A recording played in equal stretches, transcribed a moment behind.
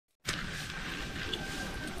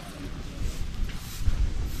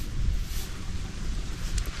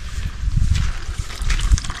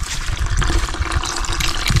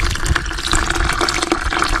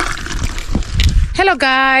Hello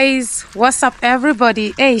guys, what's up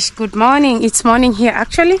everybody? Good morning. It's morning here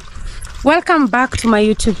actually. Welcome back to my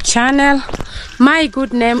YouTube channel. My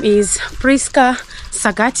good name is Priska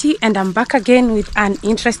Sagati and I'm back again with an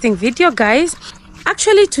interesting video, guys.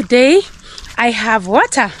 Actually today I have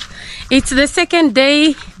water. It's the second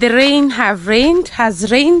day the rain has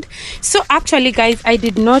rained. So actually guys, I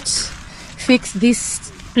did not fix this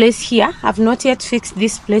place here. I've not yet fixed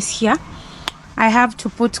this place here. I have to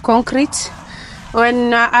put concrete. When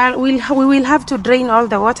we will have to drain all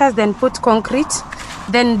the waters, then put concrete,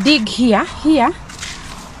 then dig here.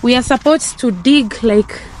 We are supposed to dig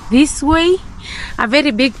like this way, a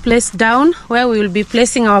very big place down where we will be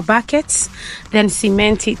placing our buckets, then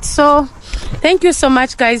cement it. So thank you so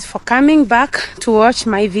much guys for coming back to watch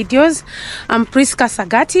my videos. I'm Priska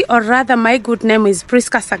Sagati, or rather my good name is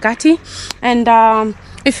Priska Sagati, and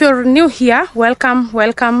if you're new here, welcome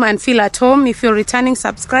and feel at home. If you're a returning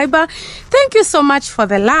subscriber, thank you so much for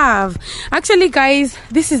the love. Actually guys,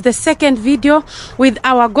 this is the second video with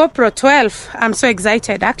our GoPro 12. I'm so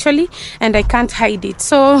excited actually, and I can't hide it.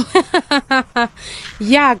 So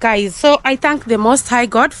yeah guys, so I thank the Most High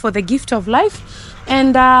God for the gift of life,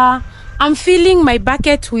 and I'm filling my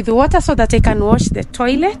bucket with water so that I can wash the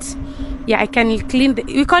toilet. Yeah, I can clean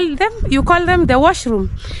you call them the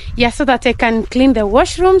washroom. Yeah, so that I can clean the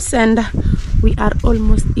washrooms. And we are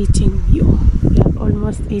almost eating you.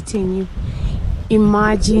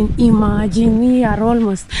 Imagine, we are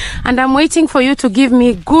almost. And I'm waiting for you to give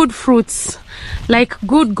me good fruits, like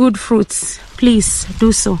good fruits. Please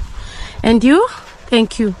do so. And you,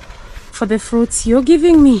 thank you for the fruits you're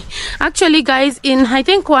giving me. Actually guys, in I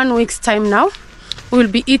think 1 week's time now, we'll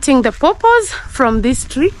be eating the pawpaws from this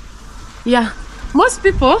tree. Yeah, most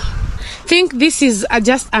people think this is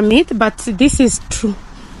just a myth, but this is true.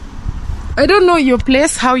 I don't know your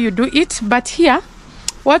place how you do it, but here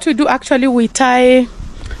what we do actually, we tie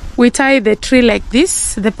the tree like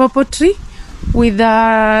this, the pawpaw tree, with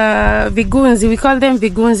vigunzi. We call them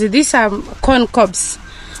vigunzi. These are corn cobs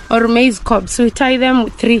or maize cobs. We tie them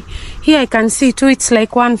with 3. Here I can see 2. It's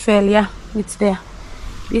like one fell. Yeah, it's there.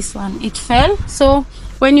 This one, it fell. So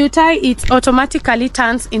when you tie, it automatically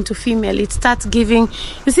turns into female. It starts giving.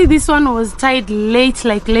 You see, this one was tied late,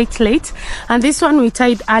 like late, and this one we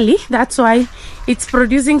tied early. That's why it's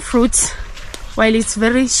producing fruits while it's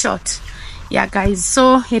very short. Yeah guys,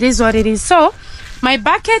 so it is what it is. So my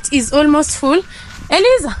bucket is almost full.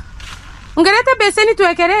 Eliza, ungeleta beseni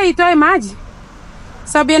tuwekelee itoe maji,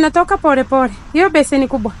 sababu yanatoka pole pole. Hiyo beseni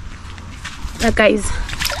kubwa. Yeah guys,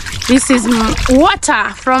 this is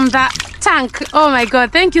water from the tank. Oh my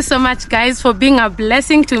god, thank you so much guys for being a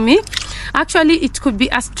blessing to me. Actually it could be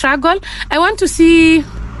a struggle. I want to see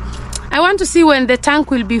when the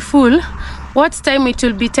tank will be full, what time it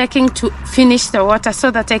will be taking to finish the water,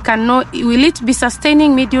 so that I can know, will it be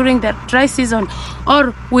sustaining me during the dry season,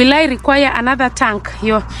 or will I require another tank?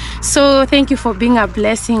 So thank you for being a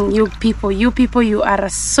blessing. You people, you are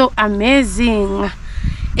so amazing.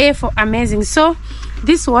 Amazing. So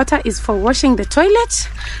this water is for washing the toilet.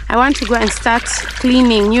 I want to go and start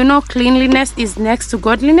cleaning. You know, cleanliness is next to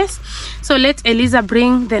godliness. So let Eliza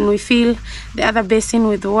bring, then we fill the other basin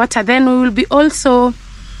with water. Then we will be also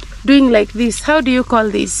doing like this. How do you call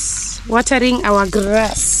this? Watering our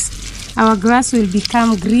grass. Our grass will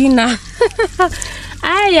become greener.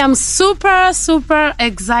 I am super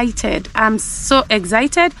excited. I'm so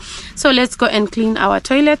excited. So let's go and clean our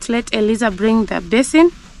toilet. Let Eliza bring the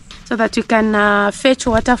basin, so that you can fetch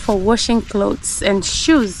water for washing clothes and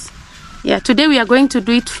shoes. Yeah, today we are going to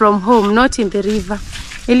do it from home, not in the river.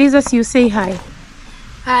 Eliza, you say hi.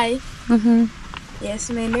 Hi. Yes,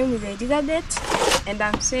 my name is Elizabeth, and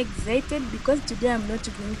I'm so excited because today I'm not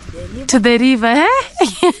going to the river. To the river,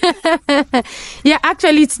 eh? Yeah,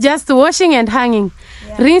 actually it's just washing and hanging.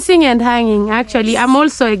 Yeah. Rinsing and hanging. Actually, yes. I'm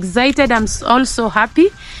also excited. I'm also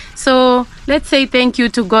happy. So let's say thank you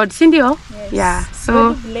to God. Cindy, yes. Yeah.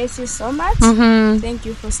 So God bless you so much. Thank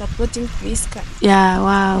you for supporting Priska. Yeah,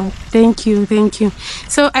 wow. Thank you.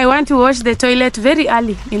 So I want to wash the toilet very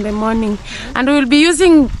early in the morning, and we'll be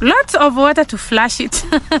using lots of water to flush it.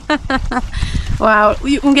 Wow.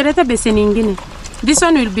 Ungereta beseni ingine. This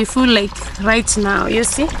one will be full like right now. You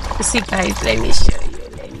see guys, let me show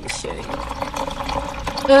you.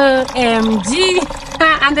 OMG.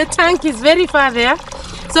 And the tank is very far there.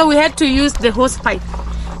 So we had to use the hose pipe.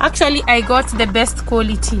 Actually, I got the best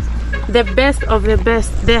quality, the best of the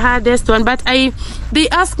best, the hardest one. But they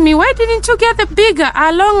asked me, why didn't you get the bigger,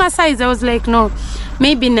 a longer size? I was like, no,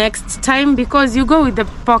 maybe next time, because you go with the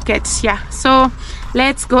pockets. Yeah. So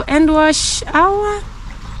let's go and wash our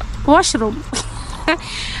washroom.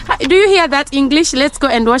 Do you hear that English? Let's go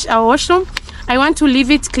and wash our washroom. I want to leave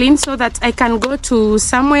it clean so that I can go to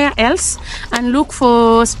somewhere else and look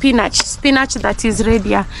for spinach that is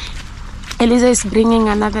ready. Yeah. Eliza is bringing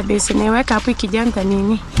another basin. Niweka hapo ikijanta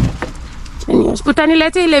nini.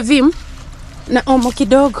 Utanilete ile vim na omo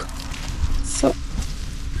kidogo. So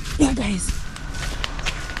yeah guys,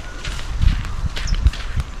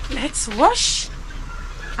 let's wash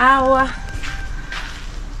our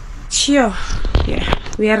chair. Yeah,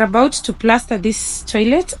 we are about to plaster this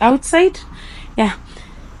toilet outside. Yeah,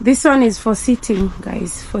 this one is for sitting,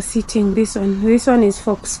 guys, for sitting. This one is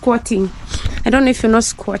for squatting. I don't know if you know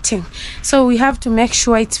squatting. So we have to make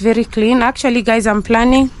sure it's very clean. Actually guys, I'm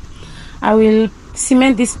planning, I will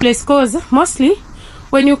cement this place, because mostly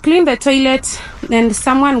when you clean the toilet and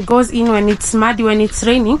someone goes in when it's muddy, when it's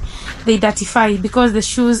raining, they dirtify because the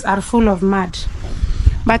shoes are full of mud.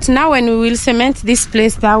 But now when we will cement this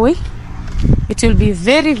place that way, it will be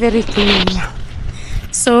very, very clean.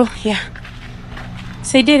 So yeah,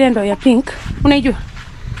 say ndo ya pink, unajua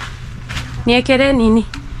niekele nini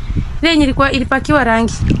ile ilikuwa ilipakiwa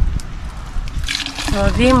rangi. So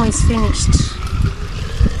vim is finished.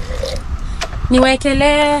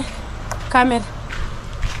 Niwekele camera.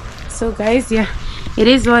 So guys, yeah, it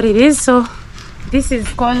is what it is. So this is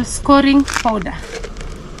called scoring powder.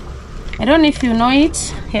 I don't know if you know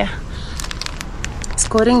it. Yeah,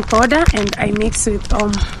 scoring powder, and I mix with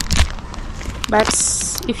but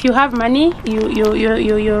if you have money,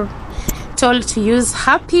 you're told to use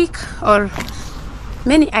Harpic or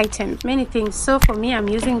many items, many things. So for me, I'm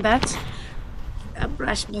using that a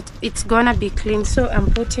brush, but it's gonna be clean. So I'm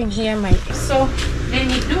putting here my, so let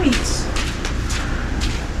me do it.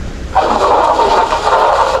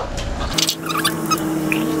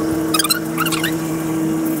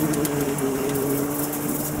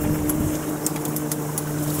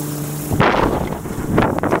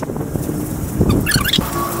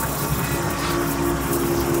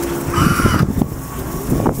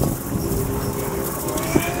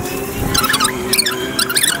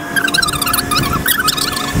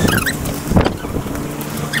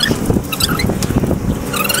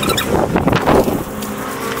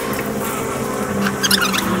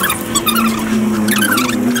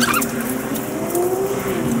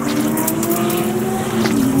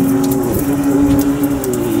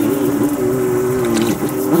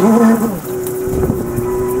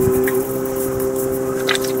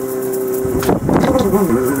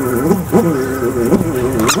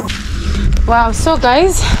 Wow, so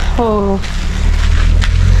guys, oh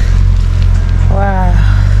wow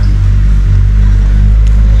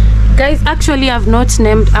guys, actually I've not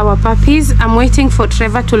named our puppies. I'm waiting for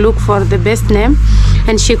Trevor to look for the best name,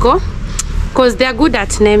 and Chico, because they're good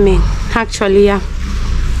at naming. Actually yeah,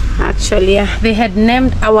 they had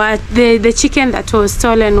named our the chicken that was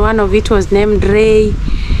stolen. One of it was named Ray,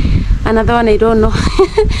 another one I don't know.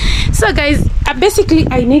 So guys, basically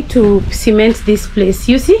I need to cement this place.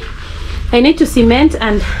 You see, I need to cement,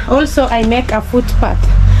 and also I make a footpath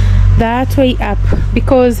that way up,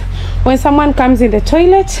 because when someone comes in the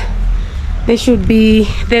toilet, they should be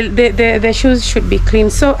the shoes should be clean.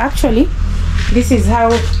 So actually this is how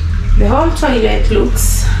the whole toilet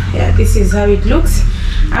looks. Yeah, this is how it looks.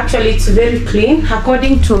 Actually it's very clean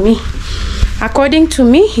according to me.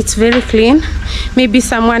 It's very clean. Maybe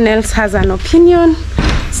someone else has an opinion.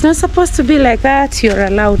 It's not supposed to be like that. You're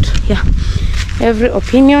allowed. Yeah, every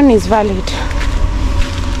opinion is valid.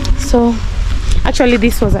 So actually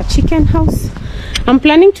this was a chicken house. I'm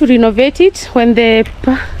planning to renovate it when the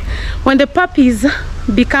puppies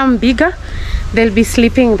become bigger. They'll be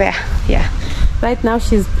sleeping there. Yeah, right now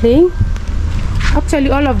she's playing.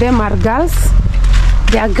 Actually all of them are girls.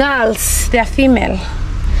 They are female,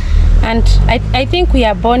 and I think we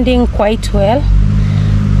are bonding quite well.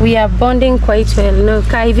 No,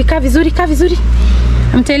 ka vizuri.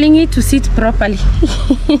 I'm telling you to sit properly.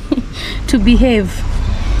 To behave.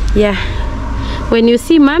 Yeah, when you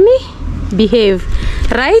see mommy, behave,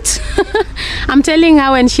 right? I'm telling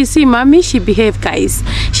her, when she see mommy, she behave, guys.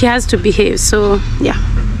 She has to behave. So yeah,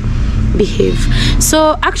 behave.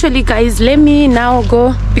 So actually guys, let me now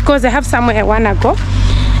go, because I have somewhere I wanna go.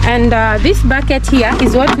 And this bucket here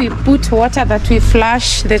is what we put water that we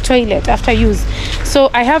flush the toilet after use. So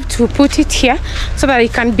I have to put it here so that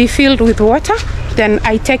it can be filled with water. Then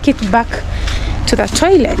I take it back to the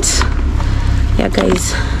toilet. Yeah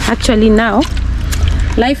guys, actually now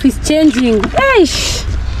life is changing. Eish!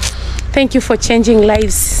 Thank you for changing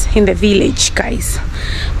lives in the village, guys.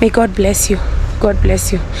 May God bless you. God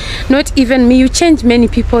bless you. Not even me, you change many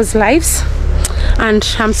people's lives, and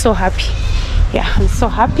I'm so happy. Yeah, I'm so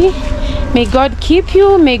happy. May God keep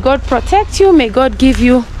you, may God protect you, may God give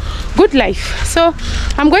you good life. So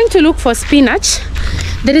I'm going to look for spinach.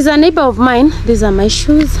 There is a neighbor of mine. These are my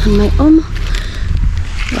shoes and my arm.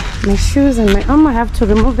 My shoes and my arm, I have to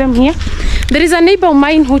remove them here. There is a neighbor of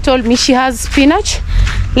mine who told me she has spinach,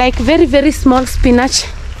 like very, very small spinach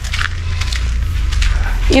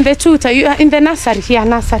in the tuta, in the nursery. Yeah,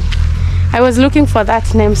 nursery. I was looking for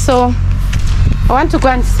that name, so I want to go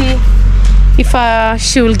and see if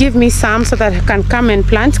she will give me some so that I can come and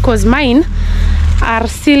plant, because mine are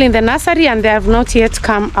still in the nursery and they have not yet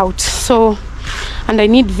come out. So, and I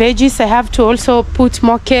need veggies. I have to also put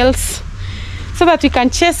more kales so that we can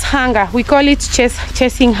chase hunger. We call it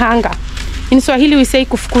chasing hunger. In Swahili we say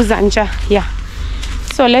kufukuza njaa. Yeah.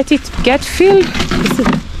 So let it get filled. You see,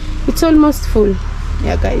 it's almost full.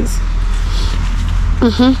 Yeah, guys.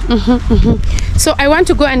 So I want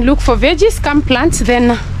to go and look for veggies, come plant,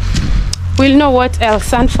 then we'll know what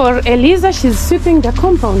else. And for Eliza, she's sweeping the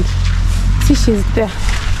compound. See, she's there.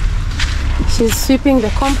 She's sweeping the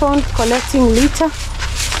compound, collecting litter.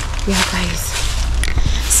 Yeah, guys.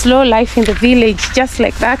 Slow life in the village, just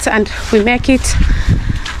like that, and we make it.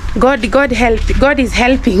 God is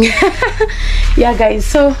helping. Yeah, guys.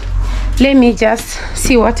 So let me just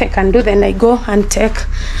see what I can do, then I go and take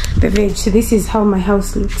the veg. This is how my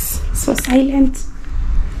house looks. So silent.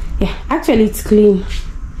 Yeah, actually it's clean.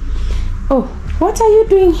 Oh, what are you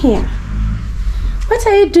doing here? What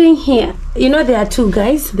are you doing here? You know, there are two,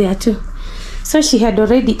 guys. There are two. So she had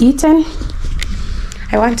already eaten.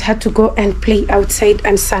 I want her to go and play outside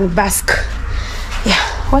and sunbask. Yeah,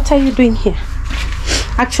 what are you doing here?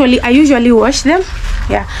 Actually, I usually wash them.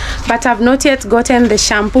 Yeah, but I've not yet gotten the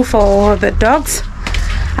shampoo for the dogs.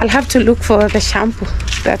 I'll have to look for the shampoo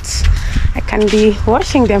that I can be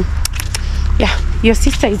washing them. Yeah, your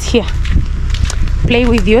sister is here. Play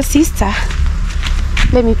with your sister.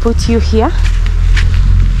 Let me put you here.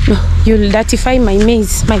 No, you'll dirtify my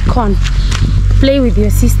maize, my corn. Play with your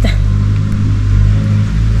sister.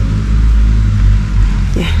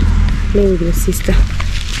 Yeah, play with your sister.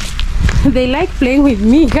 They like playing with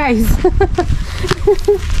me, guys.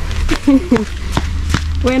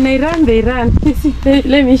 When I run, they run.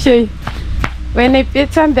 Let me show you. When I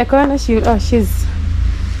turn the corner, she's...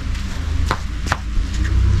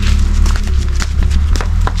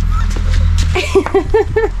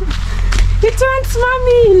 It wants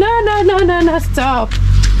mommy. No, stop.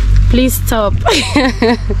 Please stop.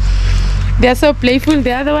 They're so playful.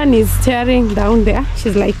 The other one is staring down there.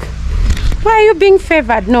 She's like, why are you being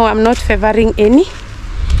favored? No, I'm not favoring any.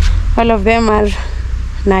 All of them are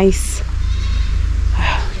nice.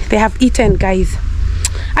 They have eaten, guys.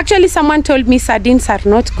 Actually, someone told me sardines are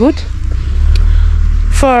not good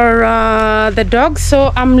for the dogs,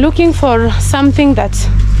 so I'm looking for something that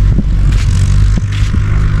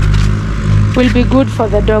will be good for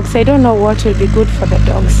the dogs. I don't know what will be good for the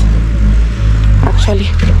dogs, actually.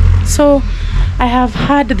 So I have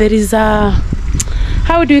heard there is a,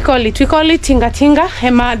 how do we call it? We call it tinga,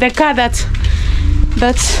 the car that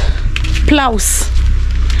plows.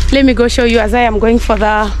 Let me go show you as I am going for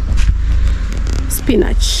the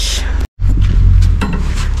spinach.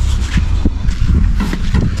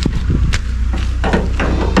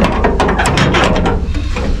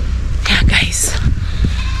 Yeah, guys,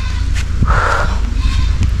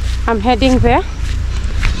 I'm heading there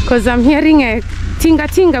because I'm hearing a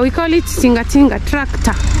tinga. We call it tinga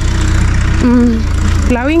tractor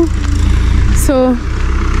plowing. So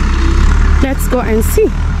let's go and see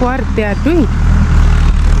what they are doing.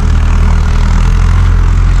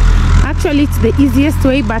 Actually, it's the easiest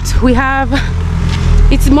way, but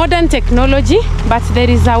it's modern technology, but there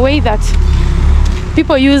is a way that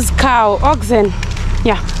people use oxen.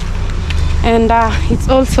 Yeah, and it's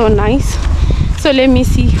also nice. So let me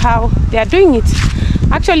see how they are doing it.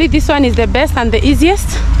 Actually, this one is the best and the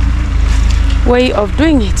easiest way of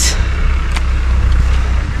doing it.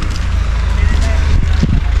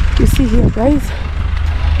 You see here, guys,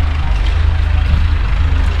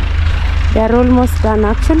 they are almost done,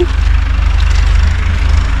 actually.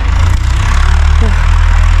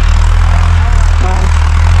 Wow.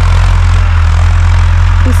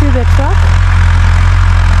 You see the truck?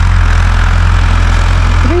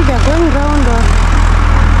 I think they're going round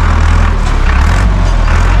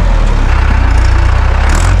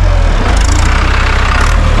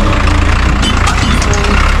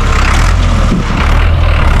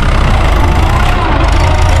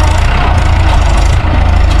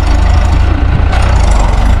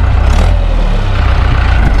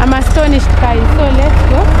I'm astonished, guys. So let's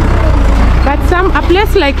go. But a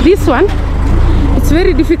place like this one, it's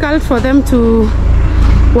very difficult for them to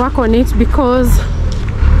work on it because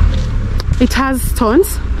it has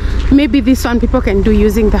stones maybe this one people can do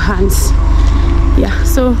using the hands. Yeah,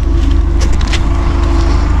 so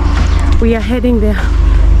we are heading there.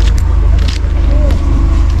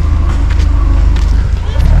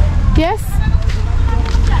 Yes.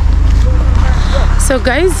 So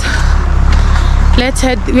guys, let's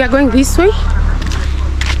head. We are going this way.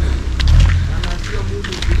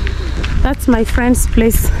 That's my friend's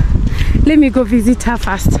place. Let me go visit her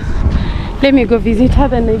first. Let me go visit her,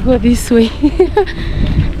 then I go this way.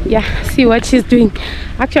 Yeah, see what she's doing.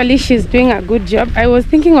 Actually, she's doing a good job. I was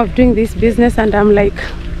thinking of doing this business and I'm like,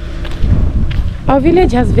 our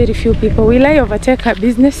village has very few people. Will I overtake her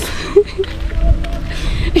business?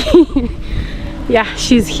 Yeah,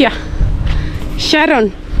 she's here.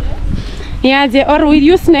 Sharon. Yeah, or will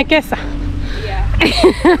you Nekesa?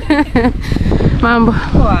 Yeah. Mambo.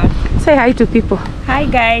 What? Say hi to people. Hi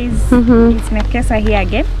guys. It's Nekesa here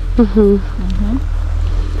again.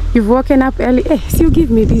 You've woken up early. Hey, so you give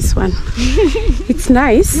me this one. It's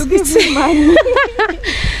nice. You give me money.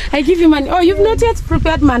 I give you money. Oh, you've not yet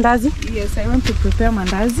prepared mandazi? Yes, I want to prepare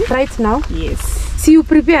mandazi. Right now? Yes. See, you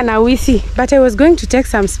prepare now, we see. But I was going to take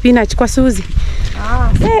some spinach kwa Suzy.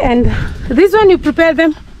 Ah. Hey, and this one you prepare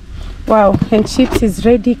them? Wow, and chips is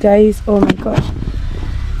ready, guys. Oh my gosh.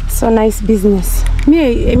 So nice business.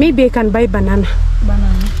 Maybe I can buy banana.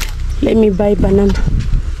 Banana. Let me buy banana.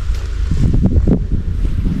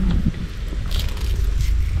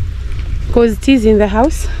 Because it is in the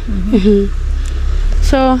house.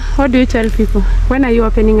 So what do you tell people? When are you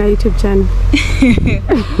opening a YouTube channel?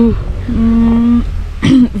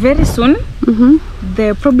 Very soon.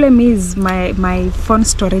 The problem is my phone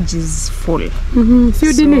storage is full. So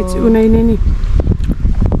you delete?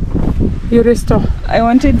 You restore? I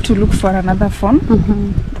wanted to look for another phone.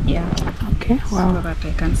 Yeah. Okay, wow. So that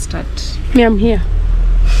I can start. Me, I'm here.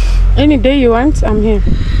 Any day you want, I'm here.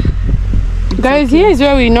 Guys, here is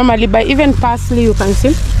where we normally buy even parsley, you can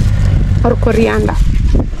see, or coriander.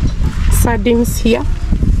 Sardines here,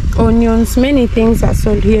 onions, many things are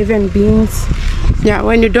sold here, even beans. Yeah,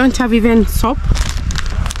 when you don't have even soap.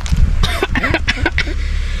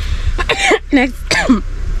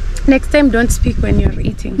 Next time, don't speak when you're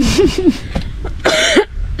eating.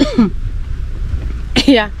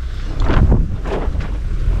 Yeah.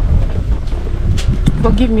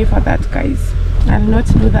 Forgive me for that, guys. I'll not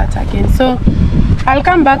do that again. So I'll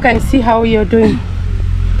come back and see how you're doing.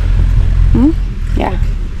 Yeah.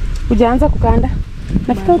 Ujaanza kukanda?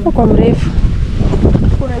 Nafika huko kwa mrefu.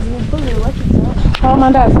 Oh,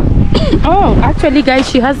 mandazi. Oh, actually guys,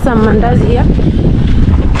 she has some mandazi here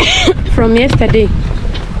from yesterday.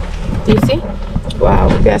 You see? Wow,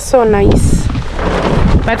 they are so nice.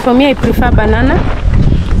 But for me, I prefer banana.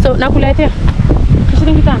 So nakuletea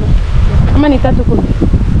shilingi 5 ama ni 3 kule?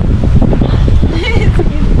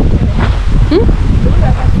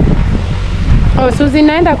 Oh, Suzy,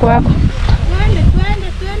 naenda kwako.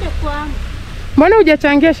 Twende kwangu. Mbona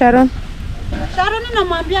hujachangia Sharon? Sharon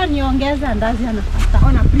namwambia niongeze ndazi anafuta.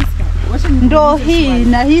 Ona Priska. Ndo hii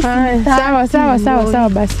na hii. Sawa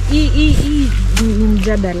basi. Hii ni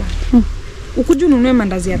mjadala. Ukuja ununue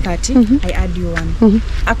mandazi ya 30, I add you one.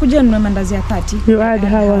 Akuja ununue mandazi ya 30, you add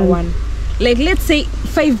her one. Like let's say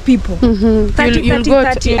 5 people.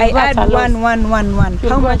 30, I add one.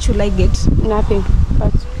 How much will I get? Nothing,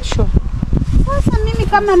 but sure.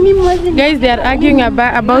 Guys, they are arguing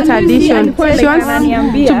about addition. She wants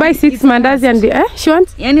to buy 6 mandazi and she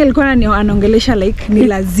wants. Yani alikuwa anaongelesha like ni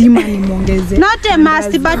lazima nimuongeze. Not a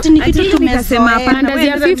must, but ni kitu tumesema. Mandazi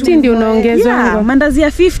ya 50 ndio unaongezwa. Yeah, mandazi ya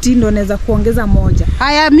 50 ndio naweza kuongeza moja.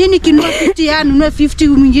 Haya, mimi nikinunua 50 ya nunue 50,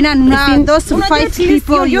 mwingine anunua those 5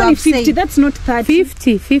 people you have 50, that's not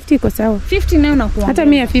 30. 50 kwa sawa. 50 nayo nakuongeza. Hata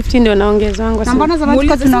mimi ya 50 ndio naongezwa wangu. Na mbona zamani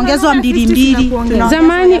tunaongezwa 2.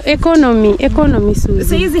 Zamani economy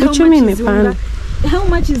Suzy. Uchumi imepanda. How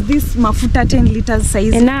much is this mafuta 10 liters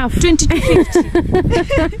size? Enough. 20 to 50.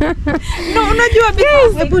 No, unajua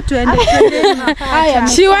because hebu tuende.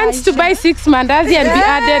 She wants to buy 6 mandazi and be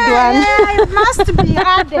added one. Yeah, it must be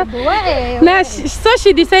added. Nah, so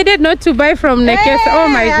she decided not to buy from Nekesa. Oh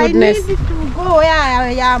my goodness. I need to go where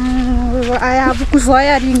I have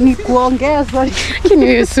kuzoea ni kuongezwa. Can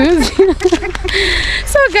you Suzy?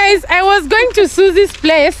 So guys, I was going to Suzy's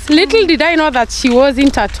place. Little did I know that she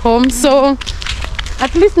wasn't at home. So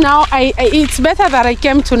at least now it's better that I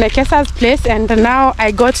came to Nekesa's place, and now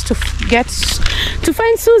I got to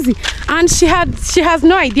find Suzy, and she has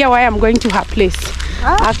no idea why I'm going to her place.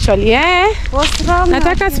 Actually, yeah. What's wrong?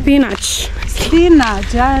 Nataka spinach.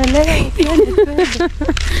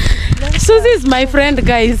 Suzy is my friend,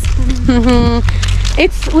 guys.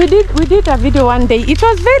 We did a video one day. It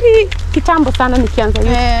was very kitambo sana nikianza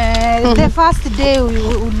YouTube. The first day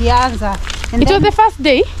ulianza. And It was the first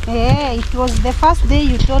day? It was the first day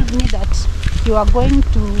you told me that you are going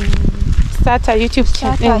to Start a YouTube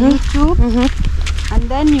start channel. a YouTube. And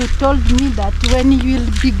then you told me that when you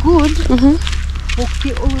will be good,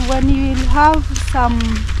 okay, when you will have some,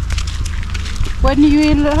 when you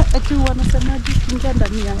will wanasemaje kinga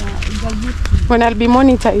ndani ya YouTube. When I'll be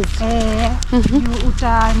monetized.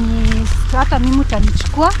 Hata mimi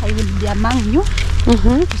utanichukua, I will be among you.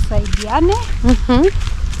 Tusaidiane.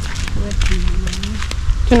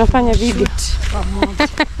 Tunafanya video.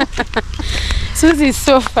 Susie is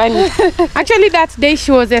so funny. Actually, that day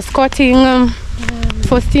she was escorting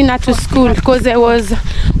Faustina to school because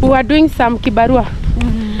we were doing some kibarua.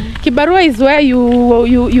 Kibarua is where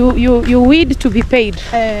you weed to be paid.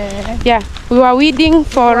 Yeah, we were weeding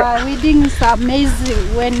for. We were weeding some maize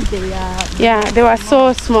when they are. Yeah, they were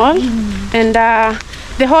so small, and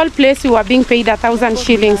the whole place we were being paid 1,000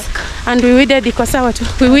 shillings, and we weeded because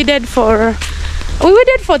we weeded for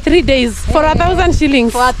 3 days for 1,000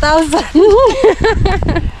 shillings. For 1,000.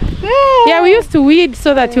 Yeah, we used to weed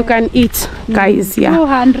so that you can eat, guys. Yeah,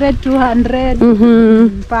 200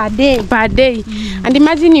 per day. Per day. And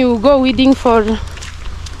imagine you go weeding for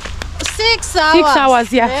 6 hours. 6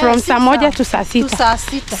 hours, yeah, from saa moja to saa sita. To saa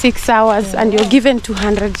sita. 6 hours, and you're given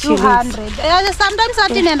 200 shillings. 200. Sometimes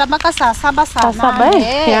hadi nenda mpaka saa saba, saa Saba, nane.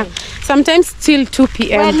 yeah. Sometimes till 2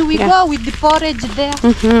 p.m. When we go with the porridge there,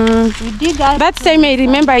 we dig out. That time I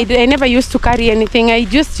remember I never used to carry anything. I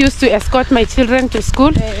just used to escort my children to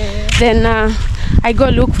school. Then I go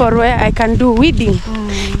look for where I can do weeding.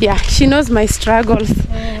 Yeah, she knows my struggles.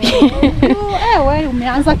 Wewe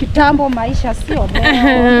umeanza kitambo, maisha sio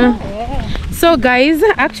leo. So guys,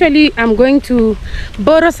 actually I'm going to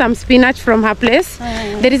borrow some spinach from her place.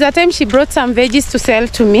 There is a time she brought some veggies to sell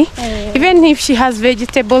to me. Even if she has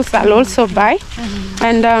vegetables, I'll also buy.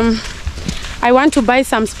 And I want to buy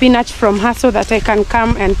some spinach from her so that I can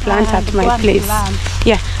come and plant at my place.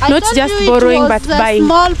 Yeah, not just borrowing but buying. A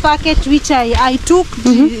small packet which I took,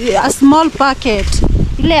 a small packet.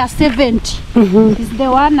 Ile ya 70 is the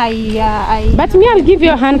one I. But me, I'll give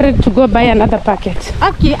you 100 to go buy another packet.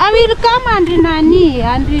 Okay, I will come and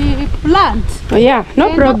plant. Oh, yeah,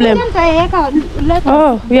 no problem.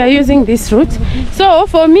 Oh, we are using this route. So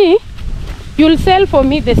for me, you'll sell for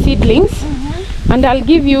me the seedlings, and I'll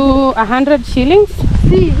give you 100 shillings.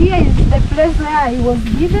 See, here is the place where I was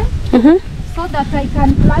given, so that I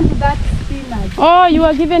can plant that spinach. Oh, you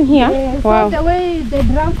were given here? Wow. So the way the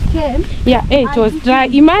drought came. Yeah, it was dry.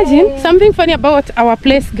 Imagine something funny about our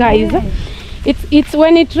place, guys. It's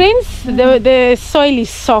when it rains, the soil is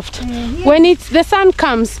soft. When the sun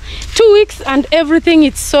comes, 2 weeks and everything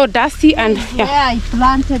it's so dusty and yeah. Where I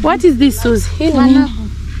planted. What is this, Susie?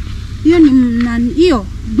 Hiyo ni nani hiyo?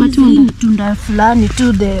 Tunda fulani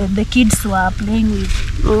tu the kids were playing with.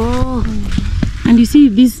 Oh. And you see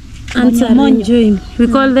these ants are enjoying. We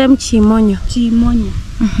call them chimonyo. Chimonyo.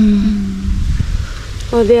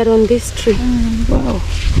 Oh, they are on this tree. Wow.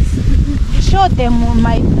 Show them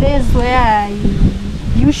my place where I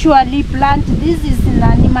usually plant. This is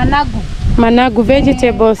managu. Managu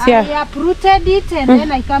vegetables, yeah. I uprooted it and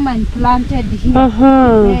then I come and planted here.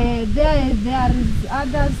 There is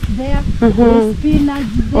others there. Spinach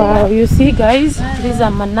there. Wow, you see, guys, these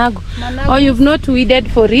are managu. Oh, you've not weeded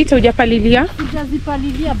for it, hujapalilia?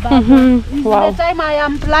 Hujazipalilia baba. Wow. The time I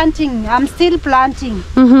am planting, I'm still planting.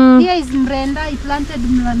 Here is mrenda. I planted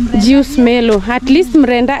mrenda. Juice mellow. At least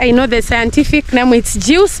mrenda, I know the scientific name. It's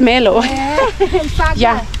juice mellow.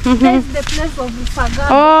 Yeah. There is the place of saga.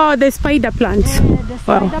 Oh, the spider plant. The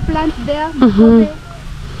spider plant there.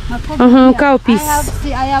 Cowpeas.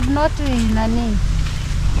 I have not nani.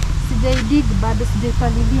 They dig, but they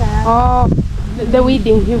palilia. Oh, the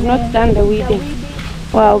weeding. You've not done the weeding.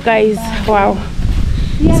 Wow, guys. Wow.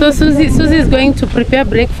 So Susie is going to prepare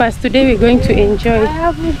breakfast. Today we're going to enjoy. I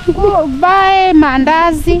have to go buy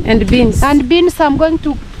mandazi and beans. And beans, I'm going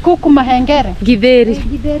to cook mahengere. Githeri.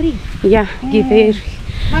 Githeri. Yeah, githeri.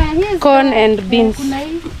 Corn and beans.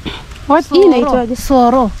 What inaitwaje?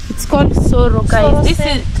 Soro. It's called soro, guys. Soro this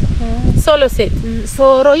set. Is solo set.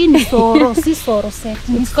 Soro in soro, si soro set.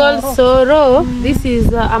 It's called soro. This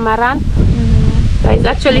is amaranth. Guys,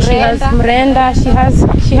 actually she has mrenda.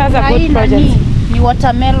 She has a good project. Ni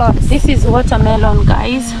watermelon. This is watermelon,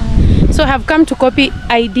 guys. So I have come to copy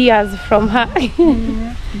ideas from her.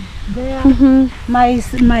 My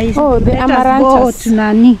the amaranthus.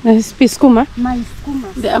 Nani? Piskuma. My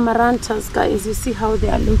skuma. The amaranthus, guys. You see how they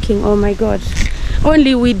are looking. Oh my God.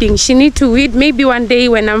 Only weeding. She need to weed. Maybe one day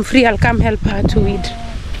when I'm free, I'll come help her to weed.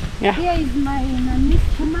 Yeah. Here is my nani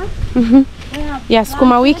skuma. Yeah,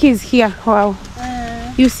 skuma wiki is here. Wow.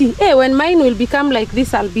 You see, hey, when mine will become like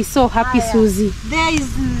this, I'll be so happy, Susie. There is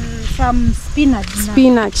some spinach.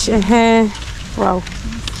 Spinach. Wow.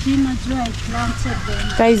 Spinach where I planted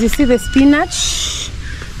them. Guys, you see the spinach?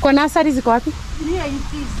 Kwa nursery ziko wapi? Here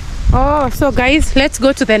it is. Oh, so guys, let's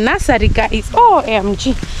go to the nursery, guys. Oh,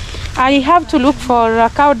 OMG. I have to look for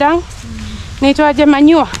cow dung. Naitwaje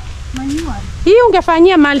manure. Manure. Hii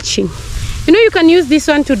ungefanyia mulching. You know you can use this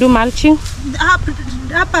one to do mulching.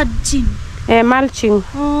 Hapa chini. Mulching.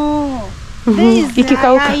 Oh. There is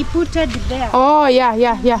I put it there. Oh,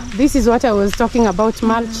 yeah. This is what I was talking about,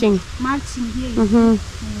 mulching. Mulching here.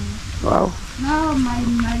 Wow. Now my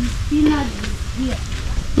spinach is here.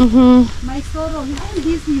 My sorrow, even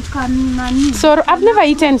this you can Sorrow, I've never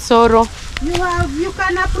eaten sorrow. You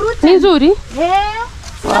can uproot it. Ni nzuri?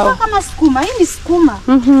 Wow. Kama skuma, hii ni skuma.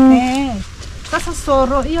 Sasa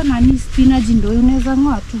sorrow, hiyo nani spinach ndio unaweza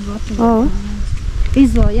ngoa tu zote.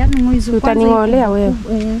 Hizo yani hizo kwanza. Utaningolea wewe.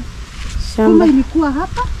 Shamba ilikuwa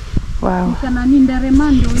hapa. Wow.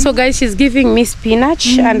 So guys, she's giving me spinach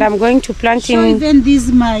and I'm going to plant in. So even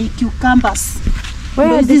these my cucumbers.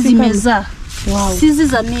 Where are these zimezaa? Wow. This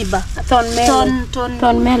is a neighbor. Thorn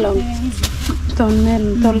melon. Thorn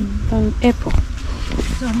apple. Thorn apple.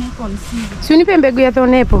 Si unipe mbegu ya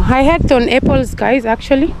thorn apple. I had thorn apples, guys,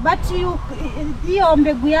 actually. But hiyo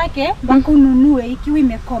mbegu yake mpaka ununue ikiwa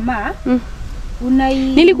imekomaa.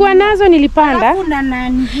 Nilikuwa nazo nilipanda.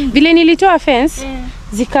 Vile nilitoa fence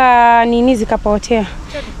zikapotea.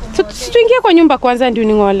 Tuingie kwa nyumba kwanza ndio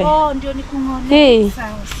ningole. Oh, ndio nikungole. Hey.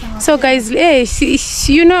 So guys, hey,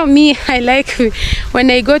 you know me, I like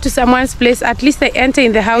when I go to someone's place, at least I enter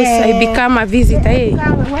in the house, I become a visitor. Hey.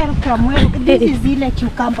 Welcome. This is ile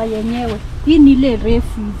cucumber yenyewe. Hii ni ile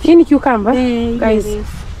refu. Hii ni cucumber? Guys,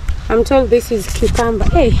 I'm told this is cucumber.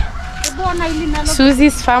 Hey.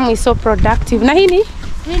 Susie's farm is so productive. Na hii ni?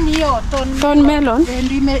 Hii ni hiyo thorn melon.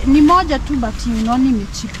 Ni moja tu but unaona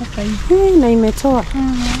imechipuka hivi. Na imetoa.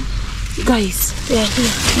 Guys, they are here.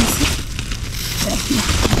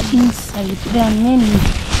 Inside there are many.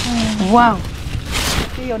 Wow.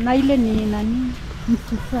 Hiyo na ile ni nani?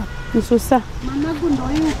 Msusa. Managu ndio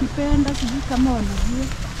hiyo ukipenda sijui kama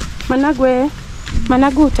wanajua.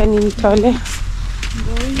 Managu utanitolea.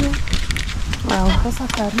 Ndio hiyo. Wow.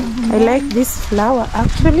 I like this flower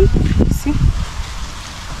actually. See?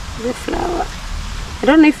 The flower. I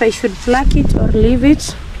don't know if I should pluck it or leave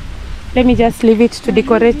it. Let me just leave it to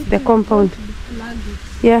decorate the compound.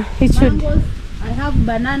 Yeah, it should. I have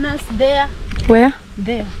bananas there. Where?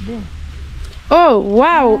 There. Oh,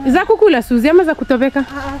 wow. Za kukula Suzy ama za kutobeka?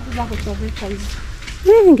 Za kutobeka hizo.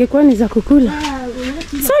 Ingekuwa ni za kukula.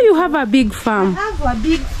 So you have a big farm. I have a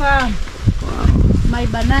big farm. Wow. My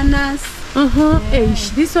bananas.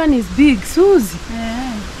 This one is big, Suzy.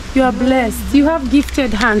 You are blessed. You have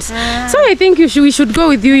gifted hands. So I think we should go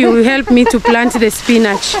with you. You will help me to plant the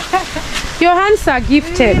spinach. Your hands are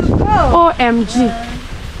gifted. OMG.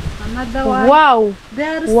 Another one. Wow.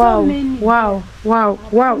 There are so many.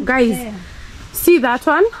 Wow. Guys, see that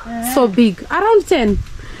one? So big. Around 10.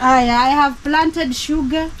 I have planted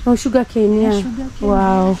sugar. Oh, sugar cane, yeah. Sugar cane.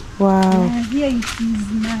 Wow. Here it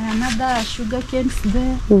is another sugar cane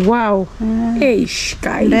there. Wow. Guys.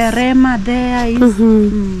 Nderema there is.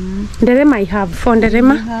 Nderema I have. For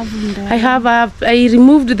Nderema, I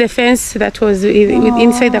removed the fence that was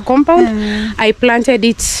inside the compound. I planted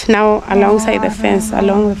it now alongside the fence,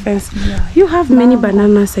 along the fence. Yeah. You have many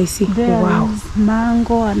bananas, I see. Wow.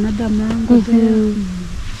 Mango, another mango there.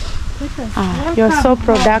 You're so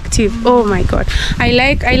productive. Oh my God, I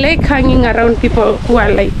like hanging around people who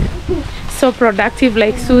are like so productive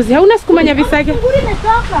like Suzy. Hauna sukuma nyavisage?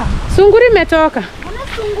 Sunguri imetoka.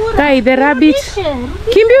 Guys, the rabbit.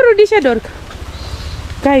 Kimbi urudishe Dorka.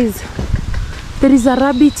 Guys, there is a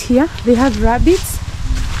rabbit here. They have rabbits.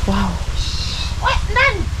 Wow.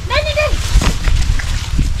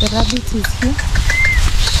 The rabbit is here.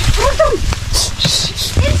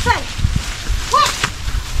 Inside.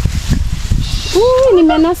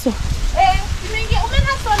 Nimenaswa.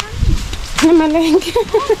 Na malenge.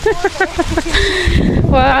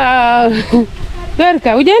 Wow.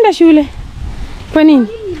 Dorka, hujaenda shule? Kwa nini?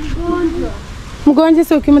 Mgonjwa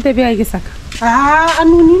sio ukimtebea ikisaka.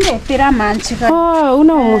 Anunile pera manchika. Oh,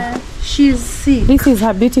 unaumwa. She's sick. This is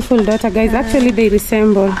her beautiful daughter, guys. Actually, they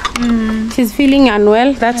resemble. She's feeling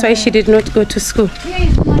unwell. That's why she did not go to school. Here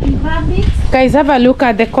is my rabbit. Guys, have a look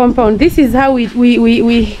at the compound. This is how we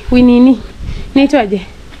nini? Naitwaje?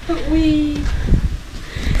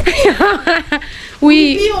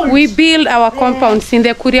 we build our compounds in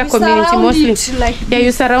the Kuria community mostly. Like yeah,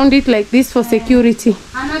 you surround it like this for security.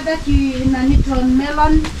 Another little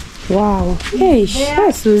melon. Wow. Hey,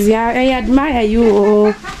 Susie, I admire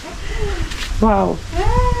you. Wow.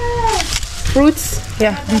 Fruits.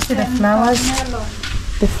 Yeah, these are the flowers.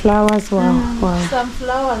 The flowers, wow, wow. Some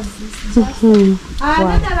flowers.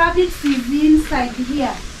 Another rabbit is inside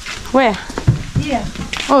here. Where? Here.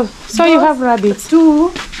 Oh, so you have rabbits?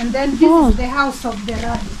 2, and then this is the house of the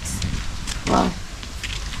rabbits. Wow.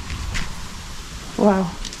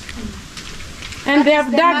 Wow. And they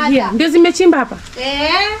have dug here. Ndio zimechimba hapa?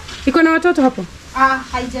 Iko na watoto hapo?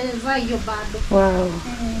 Haijazaa hiyo bado. Wow.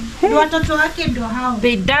 Watoto wake ndio hao.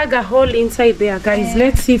 They dug a hole inside there, guys.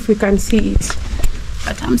 Let's see if we can see it.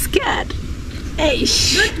 But I'm scared.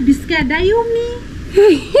 Eish. Don't be scared, Ayumi.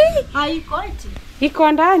 Haiko eti.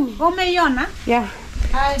 Iko ndani. Umeiona? Yeah.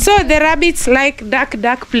 So the rabbits like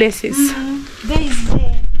dark places. There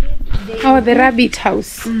is the rabbit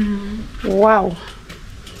house. Wow.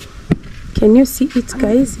 Can you see it,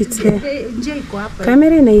 guys? It's there. Nje iko hapa.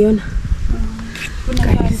 Kamera inaiona.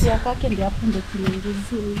 Kuna kazi yake ndio hapo ndio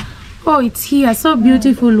tunaingia. Oh, it's here. So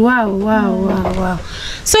beautiful. Wow.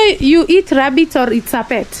 So you eat rabbit or it's a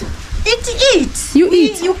pet? It eats. You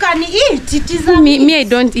eat. You can eat. It is a me I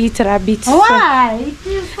don't eat rabbit. Why? It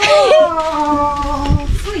is so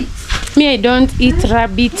sweet. Me I don't eat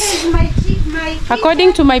rabbit. My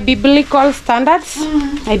According to my biblical standards,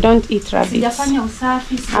 I don't eat rabbit. Sijafanya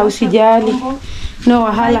usafi. Ausijali. No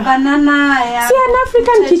wahala. My banana. See, an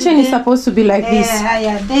African kitchen is supposed to be like this.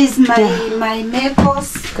 Yeah. There is my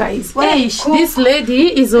maples. Guys, this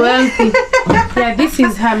lady is wealthy. Yeah, this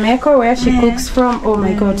is her meko where she cooks from. Oh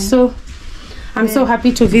my God. So I'm so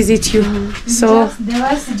happy to visit you. So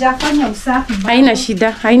Sijafanya usafi. haina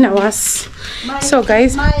shida, haina was. So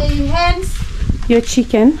guys, my hens, your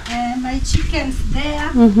chicken. my chickens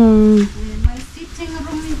there. My sitting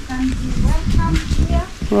room, you can be welcome here.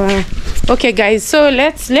 Wow. Okay guys, so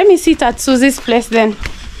let me sit at Susie's place then.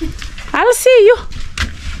 I'll see you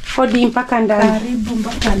for the mpaka ndani. Karibu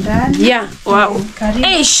mpaka ndani. Yeah, wow.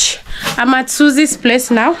 Eish, I'm at Susie's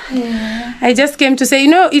place now. Yeah. I just came to say, you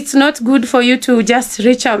know, it's not good for you to just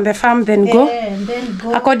reach on the farm then go. And then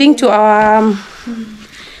go. According to our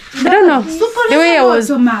I don't know, the way I was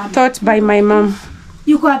taught by my mom.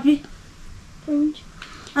 Yuko wapi?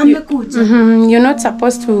 Amekuja. You're not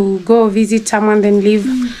supposed to go visit someone then leave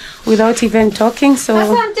without even talking. So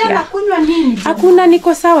yeah. Hakuna,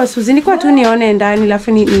 niko sawa Suzy, niko tu nione ndani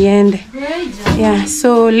alafu niende. Yeah,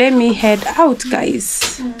 so let me head out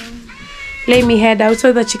guys. Let me head out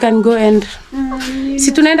so that you can go and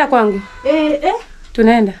si tunaenda kwangu?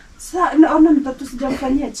 Tunaenda. Naona mtoto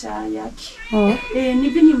sijamfanyia chai yake.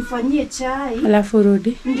 Nivi nimfanyie chai. Alafu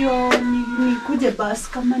rudi. Ndio nikuje basi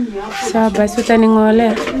kama ni hapo. Sawa basi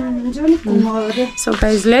utaningolea. Njoo nikung'ole. So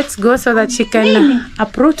guys, let's go so that she can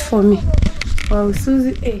uproot for me. Wow,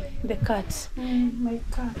 Suzy, the cat. My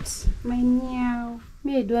cat. My meow.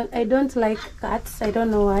 Me, I don't like cats. I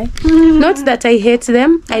don't know why. Not that I hate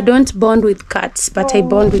them. I don't bond with cats, but I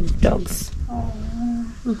bond with dogs.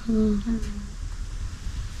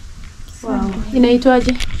 Wow.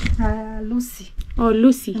 Inaitwaje? Lucy. Oh,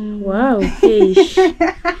 Lucy. Wow. Hey.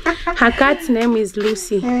 Her cat's name is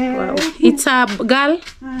Lucy. Wow. It's a girl?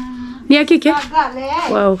 Ni ya kike?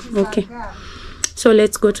 Wow. Okay. So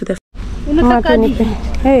let's go to the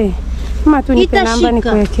Hey. Mama tu nipe namba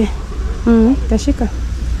nikuweke. Tashika.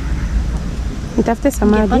 Nitafute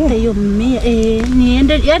samadi. Nipate hiyo mmea.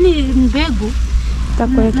 Niende yani mbegu.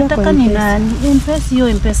 Takuwekea kwa nataka ni nani? M-Pesa hiyo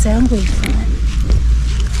M-Pesa yangu ifanye.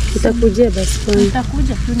 Utakujia basi kwa.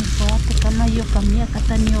 Nitakuja tu nifuate kama hiyo kamia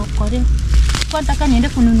kata niokole. Kwa nataka niende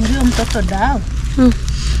kununulia mtoto dawa.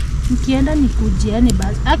 Nikienda nikuje yani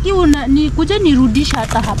basi. Aki nikuje nirudisha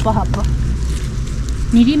hata hapa.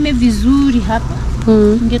 Nilime vizuri hapa.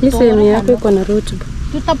 Sehemu yako iko na rutuba.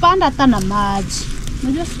 Tutapanda hata na maji.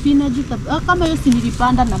 Unajua spinach kama hiyo si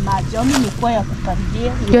nilipanda na maji. Au ni kwa ya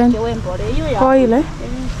kupandia. Nikewe mbolea hiyo ya. Kwa ile.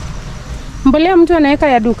 Mbolea mtu anaweka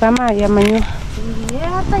ya duka ama ya manyo.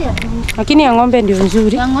 Hata ya duka. Lakini ya ng'ombe ndio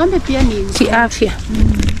nzuri. Ya ng'ombe pia ni kiafya.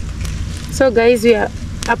 So guys, we are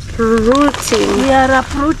uprooting. We are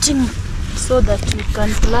uprooting so that we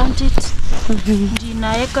can plant it.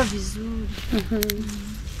 Ndinaeka vizuri.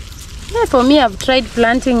 Yeah, for me, I've tried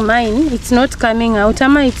planting mine. It's not coming out.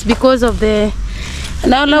 Ama it's because of the...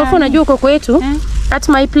 Now, unajua uko kwetu. At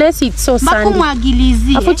my place, it's so sandy.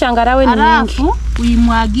 Makumwagilizie. Afu changarawe ni mingi. Alafu,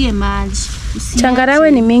 uimwagie maji.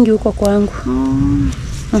 Changarawe ni mingi huko kwangu.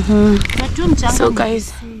 So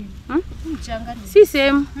guys. Si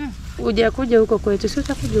same. Kuja huko kwetu. Si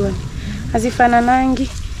utakujua. Hazifananangi.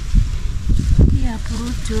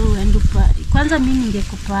 Fruit uende kwanza mimi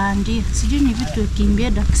ningekupandia. Sijui ni vitu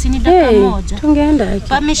kimbia dakisini dakika moja. Tungeenda.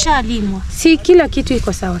 Pameshalimwa. Si kila kitu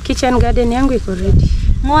iko sawa. Kitchen garden yangu iko ready.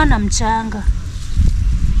 Ng'oa mchanga.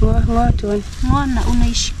 Ng'oa tuone. Ng'oa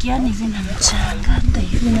unaishikiana hivi na mchanga. Hata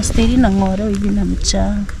hivi na staili na ng'ora hivi na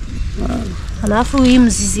mchanga. Alafu hii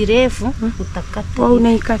mzizi refu utakata.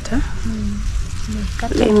 Unaikata?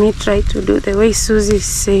 Let me try to do the way Susie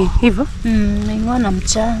is saying. Hivyo? Ng'oa na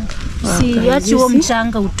mchanga. Si achi huo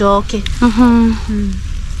mchanga utoke.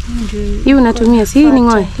 Hii unatumia si ni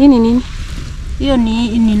ng'oe. Hii ni nini? Hiyo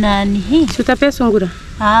ni nani hii? Tutapea sungura.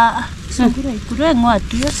 Sungura ikure ng'oa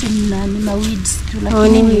tu hiyo si nani na weeds tu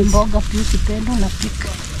lakini ni mboga pia ukipenda unapika.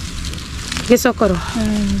 Gesokoro.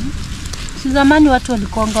 Si zamani watu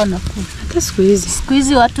walikonga wanakula. Hata siku hizi. Siku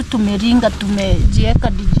hizi watu tumeringa tumejieka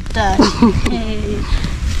digitali.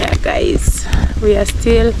 Yeah guys, we are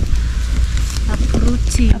still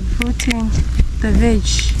uprooting the veg.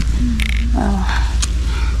 Wow.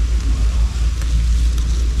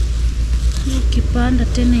 Ukipanda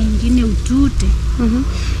tena ingine utute.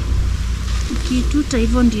 Ukituta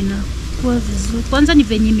hivyo ndio inakuwa vizuri. Kwanza ni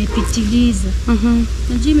venye imepitiliza.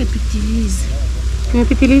 Najua imepitiliza.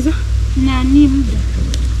 Imepitiliza? Nani muda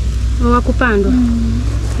wa kupandwa?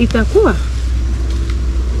 Itakuwa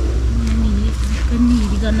ni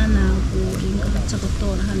ligana na kuringa cha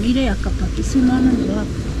kutoa hamile yakapaki si unaona ndio hapo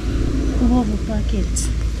huo packet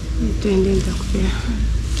tuende nitakupea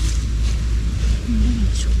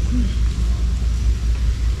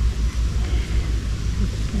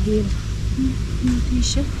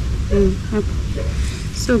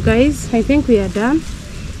So guys, I think we are done.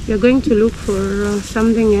 We are going to look for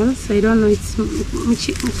something else. I don't know, it's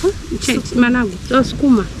managu. Oh,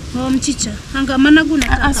 skuma. Oh, mchicha. Hanga managu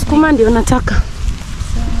nataka. Skuma ndio nataka.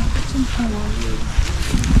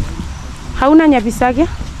 Hauna nyabisage?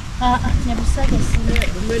 Nyabisage si.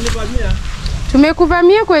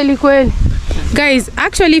 Tumekuvamia kweli kweli. Guys,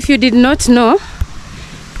 actually if you did not know,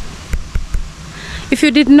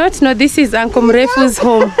 this is Uncle Mrefu's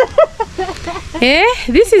home.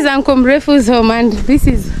 This is Uncle Mrefu's home and this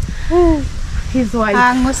is his wife.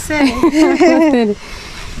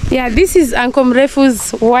 Yeah, this is Uncle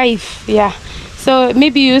Mrefu's wife. Yeah. So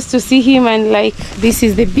maybe you used to see him and like, this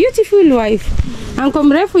is the beautiful wife. Uncle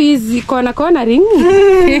Mrefu is cornering.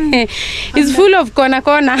 He's full of corner.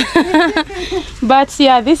 But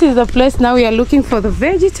yeah, this is the place now we are looking for the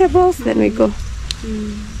vegetables. Then we go.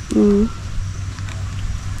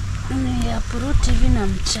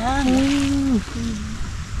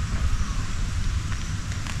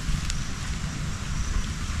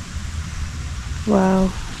 Wow.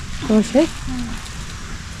 Okay.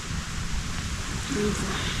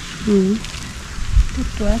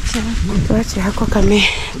 Tuache hako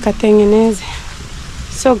katengeneze.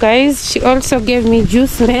 So guys, she also gave me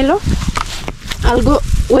juice melon. I'll go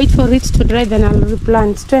wait for it to dry, then I'll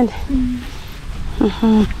replant. Twende.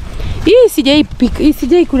 Hii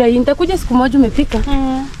sijai kula, nitakuja siku moja umepika.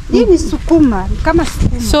 Hii ni sukuma, kama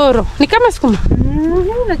sukuma. Soro, ni kama sukuma.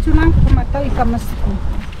 Unachuna kama tawi kama sukuma.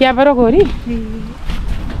 Ya barogori?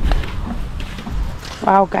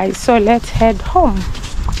 Wow guys, so let's head home.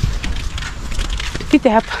 Tupite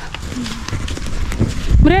hapa.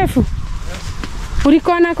 Mrefu.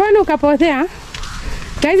 Ulikona ukapotea?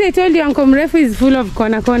 Guys, I told you Uncle Mrefu is full of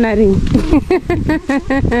cornering.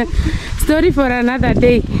 Story for another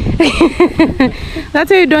day.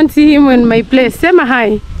 That's why you don't see him in my place. Sema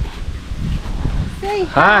hi. Say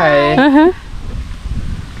hi.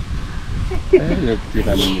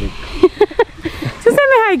 So say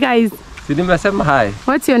hi guys. Nimesema hi.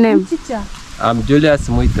 What's your name? Mchicha. I'm Julius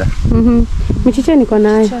Mwita. Mchicha niko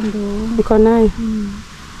nayo.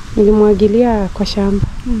 Nilimwagilia kwa shamba.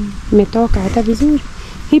 Imetoka hata vizuri.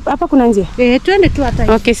 Hapa kuna njia? Twende tu hata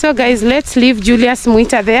hivi. Okay, so guys, let's leave Julius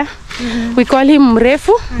Mwita there. We call him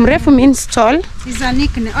Mrefu. Mrefu means tall. It's a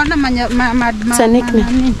nickname. Ona It's a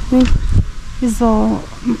nickname. Hizo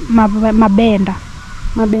mabenda.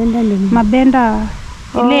 Mabenda ndio. Mabenda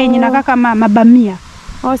ile yenye inakaa kama mabamia.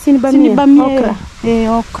 Oh, si ni bamia. Okra.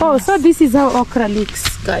 Okra. Oh, so this is how okra looks,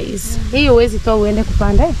 guys. Hii huwezi toa uende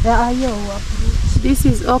kupanda. This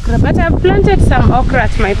is okra, but I've planted some okra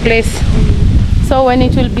at my place. So when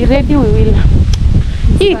it will be ready, we will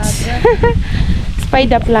eat.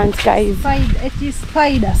 Spider plant, guys. It is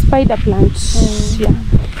spider. Spider plant. Yeah.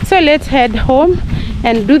 So let's head home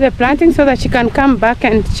and do the planting so that she can come back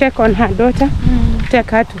and check on her daughter.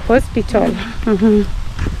 Take her to hospital.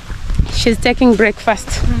 She's taking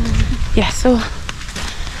breakfast. Yeah, so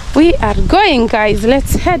we are going, guys.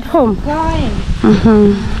 Let's head home.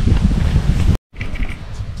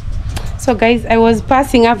 So guys, I was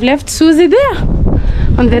passing. I've left Susie there.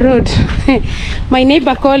 on the road. My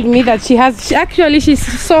neighbor called me that she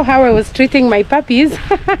saw how I was treating my puppies.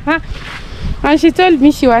 And she told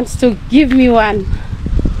me she wants to give me one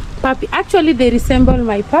puppy. Actually, they resemble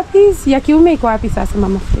my puppies. Ya kiume iko wapi sasa,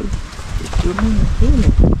 Mama Fred?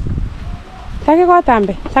 Take kwa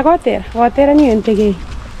tambe. Takotera. Watera ni entege.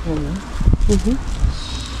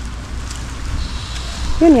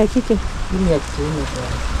 Hiyo ni ya kike. Ni ya kiume.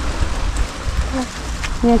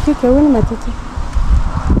 Ni ya kike, huyu ni matiti.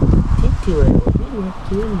 Titi wewe, ni ya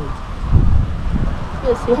kiume.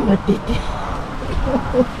 Hiyo sio matiti.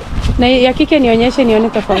 Na ya kike nionyeshe nione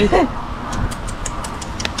tofauti.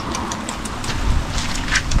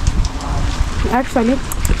 Actually,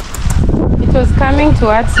 it was coming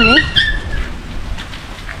towards me.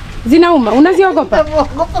 Zinauma, unaziogopa?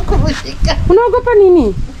 Naogopa kumshika. Unaogopa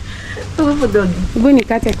nini? Huyu dogi. Hebu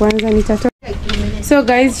nikate kwanza nitatoa. So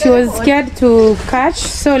guys, she was scared to catch.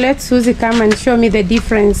 So let Susie come and show me the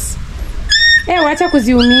difference. Wacha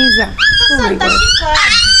kuziumiza. Oh my God.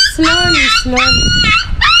 Slowly.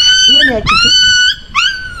 Hiyo ni ya kike.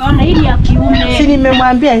 Ona hili ya kiume. Si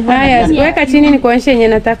nimemwambia hivyo. Haya, weka chini nikuonyeshe yenye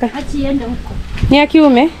nataka. Acha iende huko. Ni ya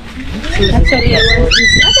kiume? Actually,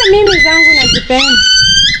 hata mimi zangu nazipenda.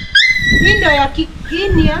 Hii ndio ya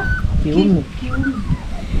kikini ya Kiume.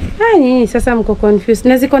 Nini sasa mko confused?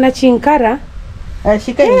 Na ziko na chinkara.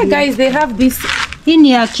 Shika Yeah, guys, they have this. hii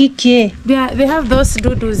ni ya kike. They have those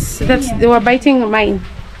dudus that they were biting mine.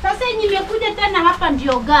 Sasa nimekuja tena hapa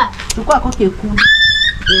ndio ga. Chukua kote kundu.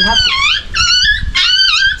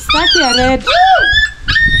 Start ya red.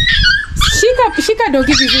 Shika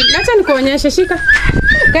dogi vizuri. Acha nikuonyeshe, shika.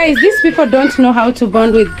 Guys, these people don't know how to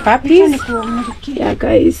bond with puppies. Yeah,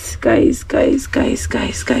 guys.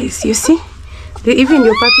 You see? Even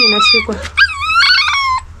your puppy inashikwa.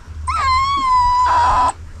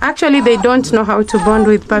 Actually, they don't know how to bond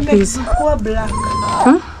with puppies.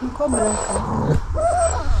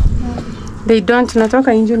 They don't.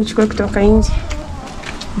 Natoka nje nichukue kutoka nje.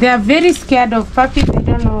 They are very scared of puppies. I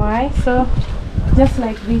don't know why. So, just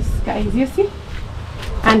like this, guys. You see?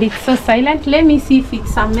 And it's so silent. Let me see if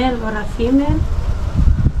it's a male or a female.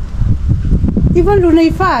 Hivyo ndio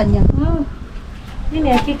unaifanya? Hii ni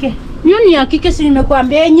ya kike. Hiyo ni ya kike, si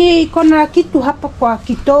nimekuambia yenye iko na kitu hapa kwa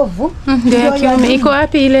kitovu. Ndio ya kiume. Iko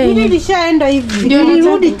wapi ile? Ili lishaenda hivi. Ndio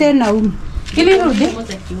nirudi tena huko. Ili rudi.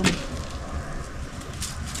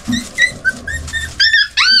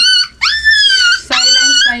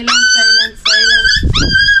 Silent.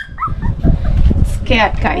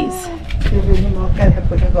 Scared, guys.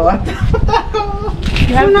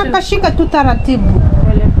 Unakashika tu taratibu.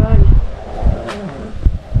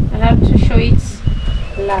 I have to show it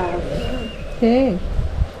love. Hey.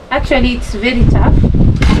 Actually, it's very tough.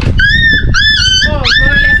 Oh,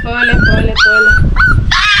 pole.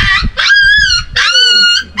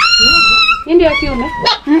 Hii ndio ya kiume?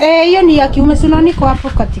 Hiyo ni ya kiume, si unaona niko hapo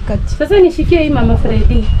katikati. Sasa nishikie hii Mama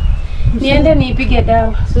Freddy. Niende niipige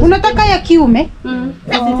dawa. Unataka ya kiume?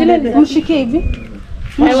 Zile Mshikie hivi.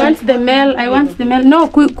 I want the male. No,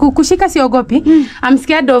 kushika siogopi. I'm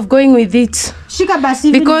scared of going with it. Shika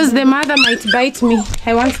basi because the mother might bite me.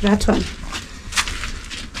 I want that one.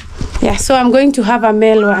 Yeah, so I'm going to have a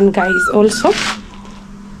male one, guys, also.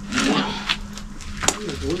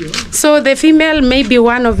 So the female, maybe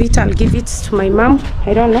one of it, I'll give it to my mom.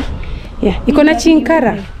 I don't know. Yeah, ikona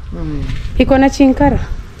chinkara.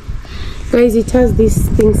 Guys, it has these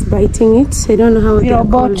things biting it. I don't know how they're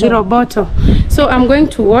called. Viroboto. So I'm going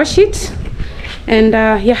to wash it. And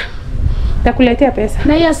yeah, takuletea pesa.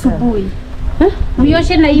 Na ya asubuhi.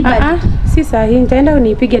 Uioshe na hii bado. Si sahi, nitaenda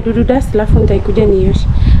unipige dudu dust alafu nitaikuja nioshe.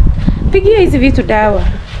 Pigia hizi vitu dawa.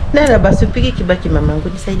 Nenda basi upige kibaki mamangu,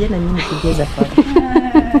 nisaidie na mimi kugeza pale.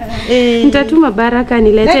 Nitatuma Baraka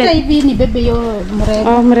niletee. Leta hivi ni bebe yo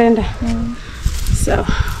mrenda. Oh, mrenda. So,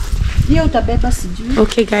 hiyo utabeba sijui.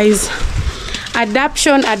 Okay, guys.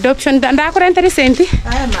 Adoption. Ndakurenta senti?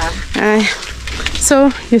 Haya mama.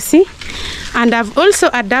 So, you see? And I've also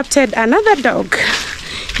adopted another dog.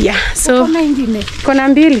 Yeah, so kona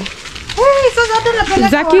mbili.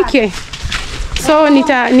 Za kike. So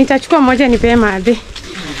nitachukua moja nipee madhi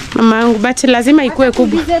mama yangu, but lazima ikue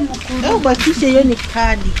kubwa. Bakisha hiyo ni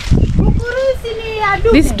kadi.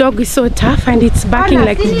 This dog is so tough and it's barking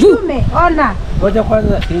like boo. Ona. Ngoja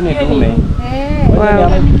kwanza hii ni dume.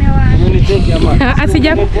 Wow. Uniteke ama.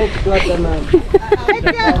 Asija.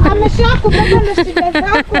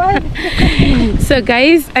 So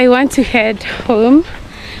guys, I want to head home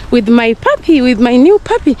with my puppy, with my new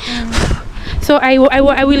puppy. So I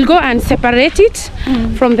will go and separate it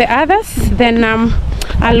from the others. Then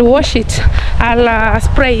I'll wash it. I'll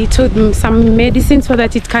spray it with some medicine so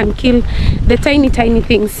that it can kill the tiny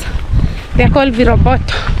things. They're called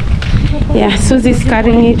viroboto. Yeah, Susie's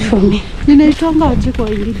carrying it for me. Ninaitwanga aje kwa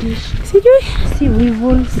English? Sijui. Si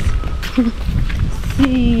weevils.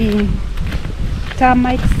 Si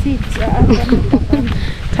termite seeds.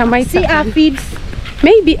 Termites. Si aphids.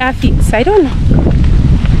 Maybe aphids, I don't know.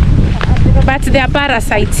 But they are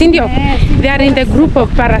parasites, Indio. They are in the group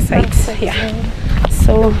of parasites. Yeah.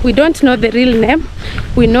 So we don't know the real name.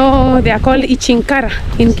 We know they are called ichinkara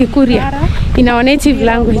in Kikuria, in our native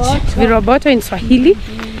language. Viroboto in Swahili.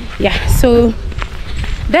 Yeah. So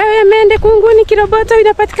dawa ya mende kunguni kiroboto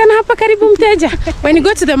inapatikana hapa karibu mteja. When you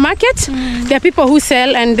go to the market, there are people who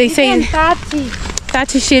sell and they say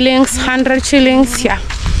 30 shillings, 100 shillings. Yeah.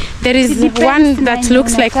 There is one that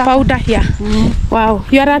looks like powder here. Wow,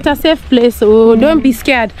 you are at a safe place, so don't be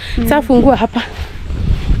scared. Sasa fungua hapa.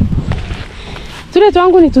 Tule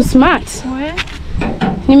twangu ni too smart.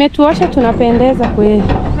 Nimetuosha tunapendeza kweli.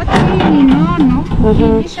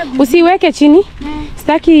 Usiweke chini.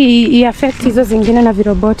 Sitaki i-affect hizo zingine na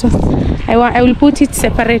viroboto. I will put it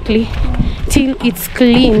separately till it's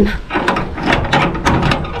clean.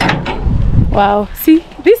 Wow, see,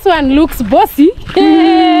 this one looks bossy.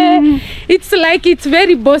 It's like it's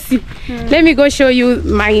very bossy. Let me go show you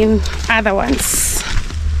my other ones.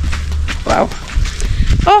 Wow.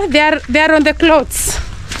 Oh, they are on the clothes.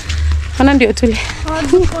 Ona ndio tuli.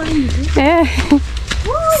 Eh.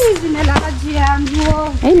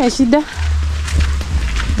 Haina shida.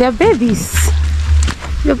 They're babies.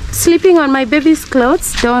 You're sleeping on my baby's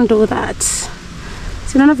clothes. Don't do that.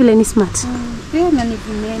 Sinaona vile ni smart.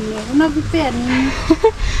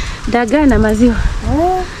 Dagaa na maziwa.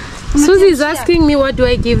 Susie is asking me what do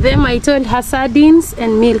I give them. I told her sardines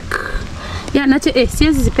and milk. Yeah,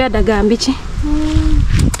 siwezi zipea dagaa mbichi.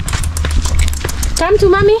 Come to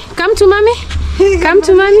mommy. Come to mommy. Come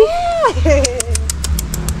to mommy.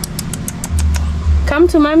 Come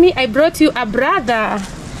to mommy. I brought you a brother.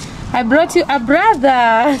 I brought you a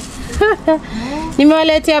brother.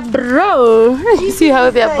 Nimewaletea bro. See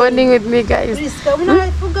how they are bonding with me, guys.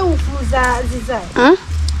 Unafuga ufuza ziza.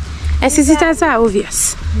 Sisitaza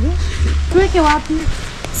obvious. Tuweke wapi?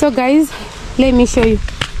 So guys, let me show you.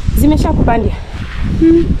 Zimesha kupandia.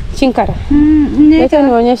 Chinkara. Leta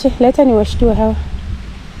nionyeshe, leta niwashtue hawa.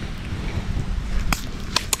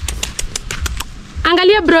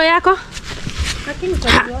 Angalia bro yako. Lakini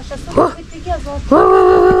tutaosha sasa kupigia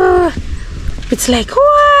zote. It's like,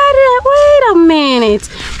 what? Wait a minute.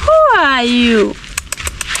 Who are you?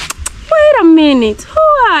 Wait a minute.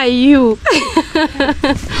 Who are you?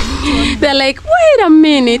 They're like, wait a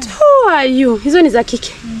minute. Who are you? Hizo ni za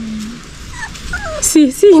kike.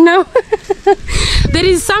 See now. There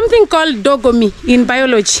is something called dogomy in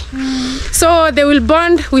biology. So they will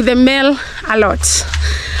bond with the male a lot.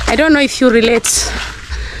 I don't know if you relate.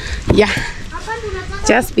 Yeah.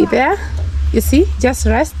 Just be there. You see, just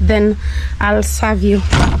rest, then I'll serve you.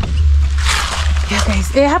 Yeah,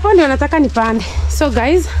 guys. Hapo ndio nataka nipande. So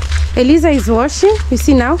guys, Eliza is washing. You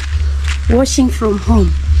see now, washing from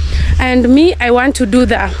home. And me, I want to do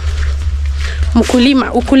the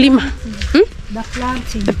ukulima.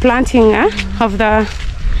 The planting of the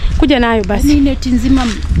kuja nayo basi. Nini tinzima?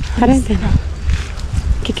 Harente.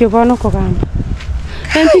 Kikibono ko gamba.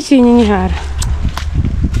 Tanti chinyinyi hara.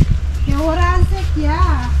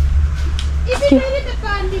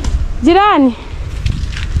 Jirani,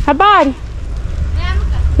 habari?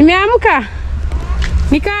 Nimeamka.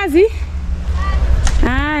 Ni kazi?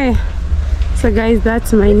 Aye. So guys,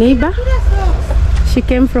 that's my neighbor. She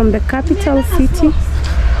came from the capital city.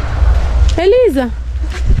 Eliza.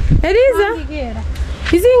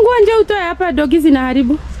 Hizi nguo nje utoe hapa, dogi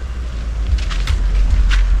zinaharibu.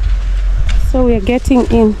 So we are getting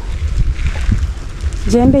in.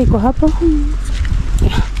 Jembe iko hapo.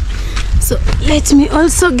 Yeah. So let me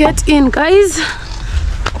also get in, guys.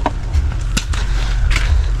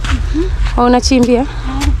 Unachimbia?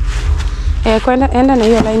 Enda na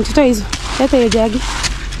hiyo line. Tutoe hizo. Leta hiyo jagi.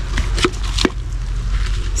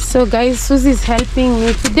 So guys, Susie is helping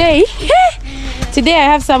me today. Today I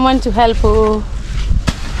have someone to help.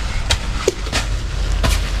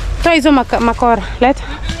 Toa hizo makora. Leta.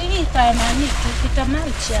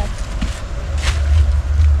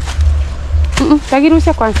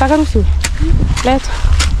 Tagirusia kwanza, tagirusia. Leta.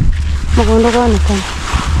 Magondo gani kama.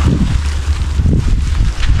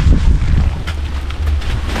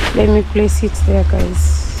 Let me place it there,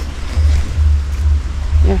 guys.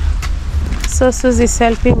 Yeah. So Susie is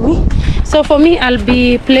helping me. So for me, I'll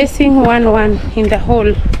be placing one in the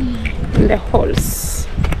hole, in the holes.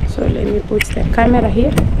 So let me put the camera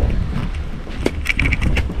here.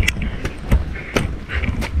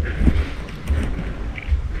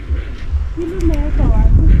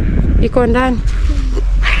 iko ndani.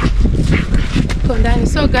 Iko ndani.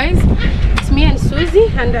 So guys, it's me and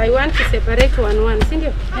Susie and I want to separate one. See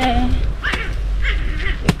you?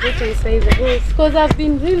 Put inside the house because I've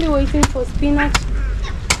been really waiting for spinach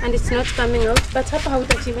and it's not coming out. But hapa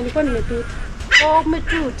hautachimba, nilikuwa nimetuta. Oh,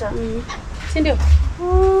 umetuta. Si ndio?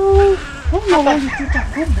 Umetuta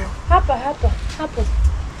kubwa. Hapo.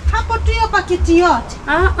 Hapo tu hiyo pakiti yote.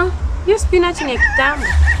 Hiyo spinach ni ya kitambo.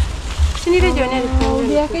 Si nile jioni alikuwa.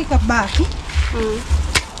 Yake ikabaki.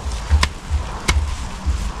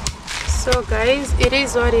 So guys, it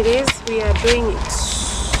is what it is. We are doing it.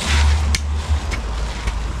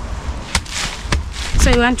 So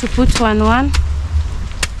you want to put one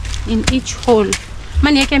in each hole.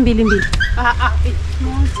 Mani yake mbili. Moja.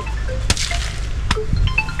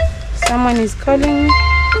 Someone is calling me.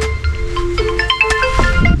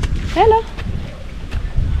 Hello.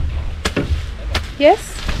 Yes.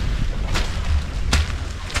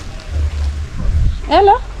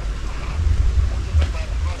 Hello.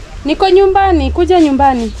 Niko nyumbani, kuja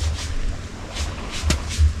nyumbani.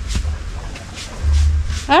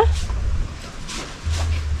 Yeah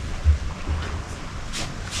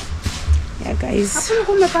guys. Hapo ni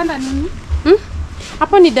kumepanda nini?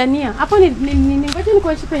 Hapo ni dania. Hapo ni ngoja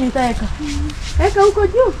nikuache penye nitaweka. Weka huko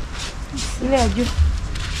juu. Ile juu.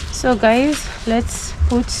 So guys, let's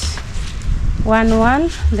put one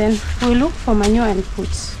then we look for manure and put.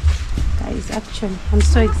 Guys, actually I'm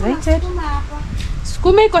so excited.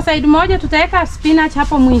 Sukuma iko side moja, tutaweka spinach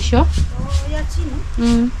hapo mwisho. Ya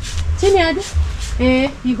chini. Chini aje?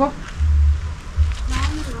 Iko.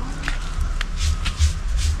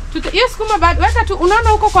 Hiyo sukuma bado weka tu, unaona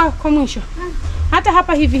huko kwa mwisho. Hata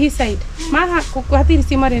hapa hivi hii side. Maana kuathiri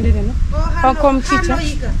si marendele no. Kwa mchicha.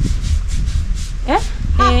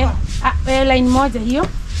 Line moja hiyo.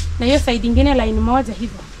 Na hiyo side nyingine line moja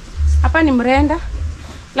hivyo. Hapa ni mrenda.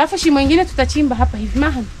 Alafu shimo nyingine tutachimba hapa hivi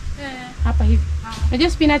mahali. Hapa hivi. Unajua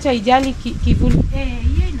spinach haijali kivuli.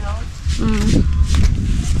 Hiyo inaota.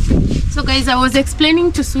 So guys, I was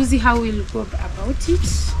explaining to Susie how we'll go about it.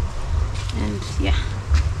 And yeah.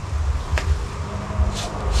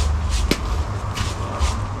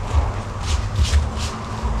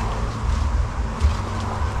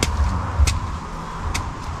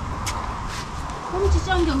 Kama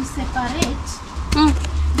chichonge useparate.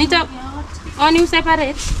 Ni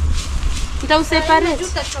useparate. Utauseparate.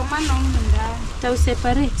 Tutachomana huko ndani.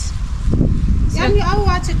 Utauseparate. Yaani au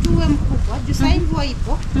ache tuwe mkubwa, juu sasa hivi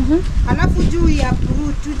ipo. Alafu juu ya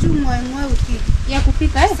fruit, juu ngoe uki. Ya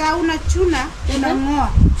kupika Sasa unachuna, unangoa.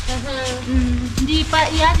 Ndipa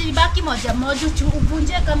yaani ibaki moja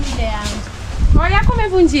uvunje kama ile yangu. Yako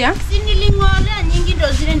umevunjia? Si nilingolea nyingi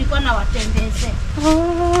ndo zile nilikuwa na watembeze.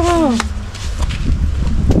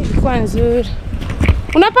 Ilikuwa nzuri.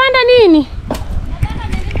 Unapanda nini?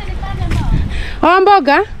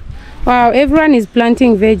 Mboga? Wow, everyone is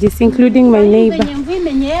planting veggies, including my neighbor.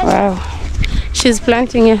 Wow. She's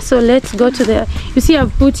planting here. So let's go to the... You see,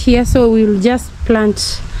 I've put here, so we'll just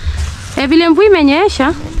plant. Vile mvua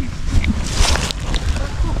imenyesha.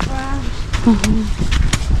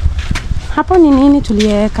 Hapo ni nini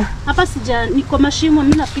tuliweka? Hapa ni kwa mashimo,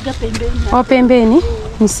 mimi napiga pembeni. Pembeni?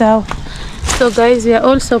 Ni sawa. So guys, we are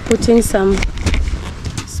also putting some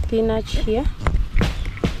spinach here.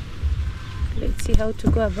 Let's see how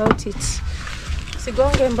to go about it.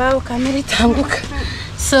 Sigonge mbao kamera itaanguka.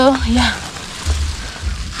 So yeah.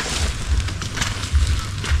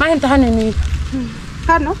 Maya mtahane ni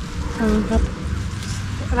Kano?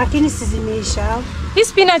 Lakini sizimeisha. Hii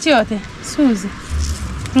spinach yote, Suzi.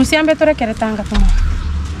 Rusiambe turekere tanga tu.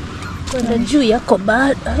 Kwenda juu yako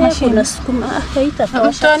bado. Kuna sukuma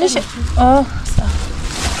haitatosha. Sawa.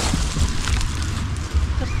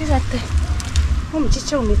 Tafirate.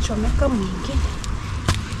 Mchicha umechomeka mwingi.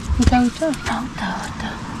 Utautoa?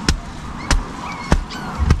 Utaota.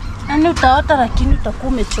 Yaani utaota lakini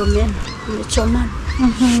utakuwa umechomena. Umechomana.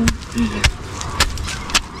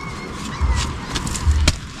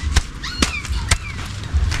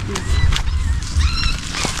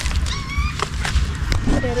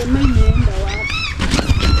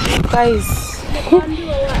 Guys,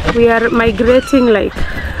 we are migrating like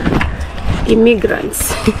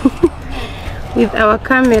immigrants with our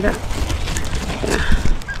camera.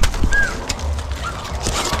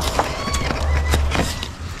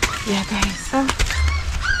 Yeah guys, so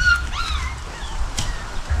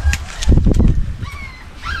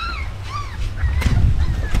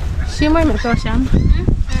shimo imetosha.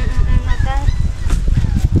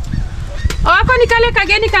 Wako ni kale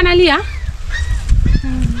kageni kanalia.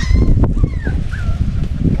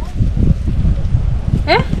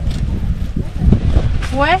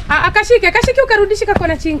 We, akashike ukarudisha kako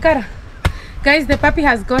na chinkara. Guys, the puppy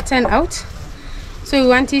has gotten out, so we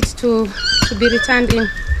want it to be returned in.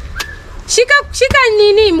 Shika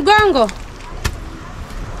nini mgongo.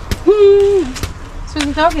 So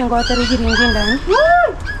we talking about the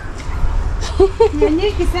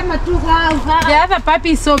other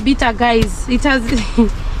puppy is so bitter, guys. It has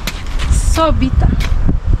so bitter.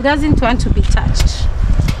 It doesn't want to be touched.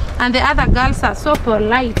 And the other girls are so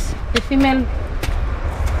polite. The female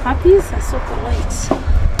puppies are so polite.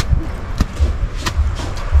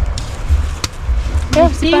 I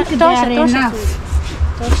think they are enough.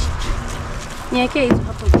 Niweke hizo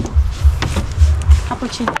hapo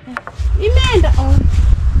chini. Imeenda on.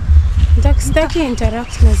 Sitaki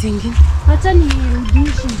interact na zingine. Acha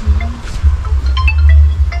nirudishe.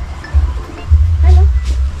 Hello.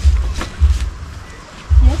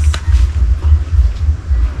 Yes.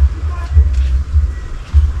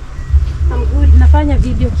 I'm good. Nafanya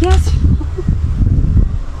video kiasi.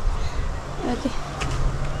 Okay.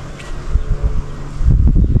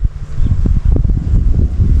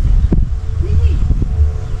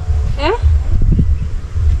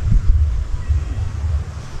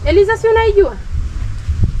 Eliza, si unaijua?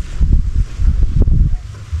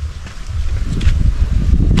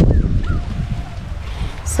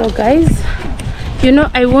 So guys, you know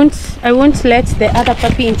I won't let the other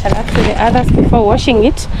puppy interact with the others before washing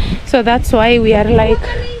it. So that's why we are like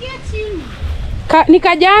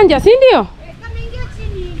nikajanja, si ndio?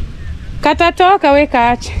 Katatoka weka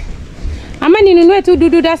acha. Ama ninunue tu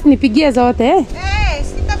dudu dust nipigie zote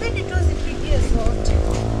Sitabidi tu zipigie zote.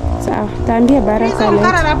 Sawa, taambia Baraka leo.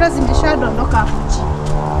 Hizo labda zimeshadondoka hapo chini.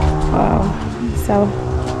 Wow. So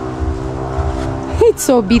it's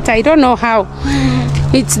so bitter. I don't know how.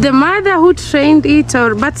 It's the mother who trained it,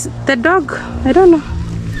 but the dog, I don't know.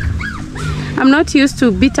 I'm not used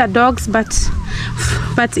to bitter dogs, but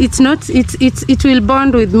it's not. It will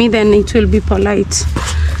bond with me. Then it will be polite.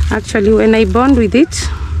 Actually, when I bond with it,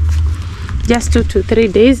 just 2 to 3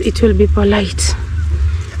 days, it will be polite.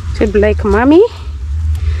 It will be like, mommy,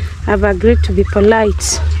 I've agreed to be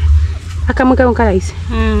polite.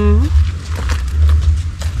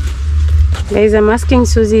 Guys, I'm asking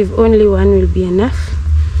Susie if only one will be enough.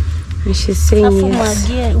 And she's saying yes.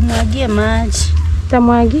 Umwagie maji.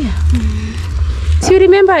 Tamwagia. So you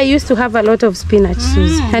remember I used to have a lot of spinach,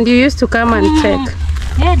 Susie, and you used to come and check.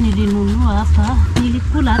 Nilinunua hapa.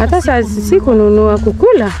 Nilikula hata sasa sikununua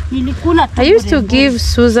kukula. Nilikula tu. I used to give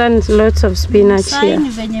Susan lots of spinach here. Ni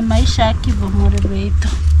venye maisha yakivo morebeto.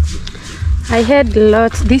 I had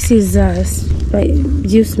lots. This is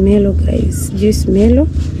juice mellow, guys. Juice mellow.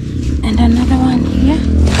 And another one here.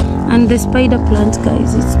 And the spider plant,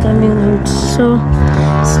 guys, it's coming out. So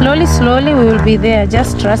slowly we will be there.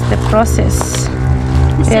 Just trust the process.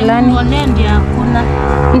 Elani.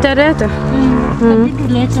 Ntareta.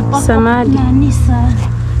 Samadi.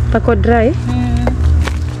 Pako dry.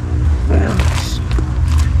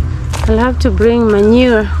 I'll have to bring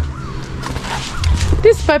manure.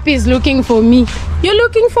 This puppy is looking for me. You're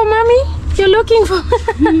looking for mommy? You're looking for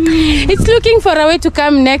it's looking for a way to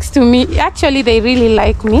come next to me. Actually, they really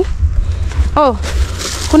like me. Oh,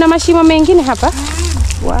 kuna mashimo mengine hapa.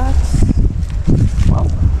 What? Wow.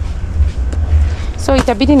 So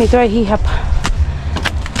itabidi nitoe hii hapa.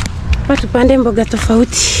 Hapa tupande mboga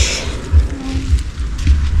tofauti.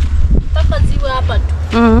 Taka ziwe hapa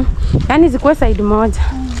tu. Yaani zikuwe side moja.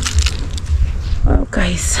 Wow,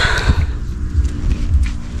 guys.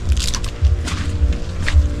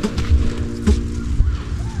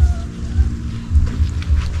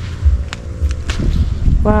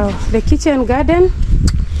 Wow, the kitchen garden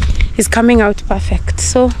is coming out perfect.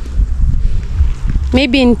 So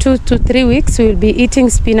maybe in 2 to 3 weeks we will be eating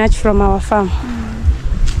spinach from our farm.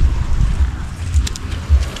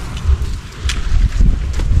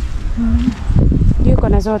 Yuko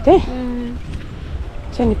na zote.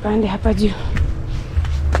 Chani pande hapa juu.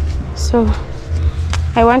 So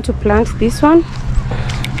I want to plant this one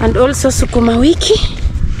and also sukuma wiki.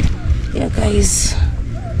 Yeah, guys.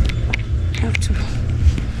 Have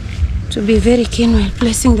to be very keen while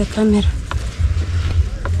placing the camera.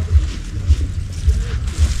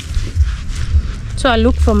 So I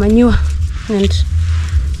look for manure and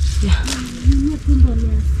yeah.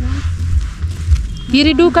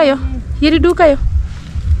 Yiriduka yo. Yiriduka yo.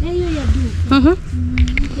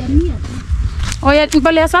 Oya,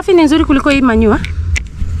 mbolea safi ni nzuri kuliko hii manure.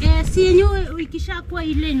 Si yenyewe ikishakuwa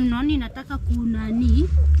ile unaona inataka kunani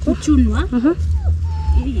kuchunwa.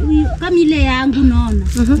 Kama ile yangu naona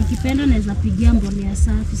nikipenda naweza pigia mbolea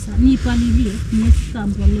safi sana. Nipalilie, nimefika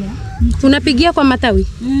mbolea. Unapigia kwa matawi?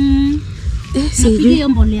 Sijui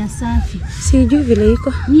mbolea safi. Sijui vile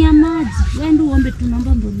iko. Ni ya maji. Wewe ndio uombe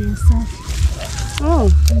tunaomba mbolea safi.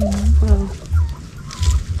 Oh. Wow.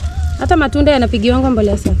 Hata matunda yanapigiwa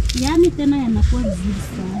mbolea safi. Yaani tena yanakuwa vizuri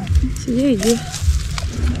sana. Sijui.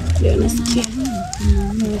 Ndio nasikia.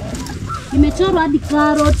 Imechorwa hadi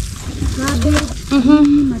carrot, cabbage,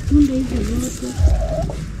 matunda hizo zote.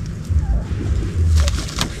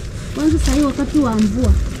 Kwanza sasa hivi wakati wa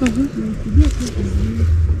mvua. Nimepigia tu vizuri.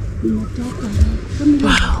 Inatoka.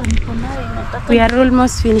 We are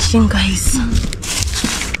almost finishing, guys.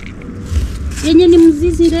 Yenye ni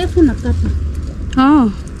mzizi refu na kata.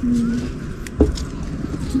 Oh.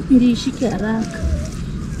 Ndio ishike haraka.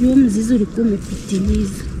 Hiyo mzizi ulikuwa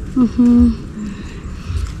umepitiliza.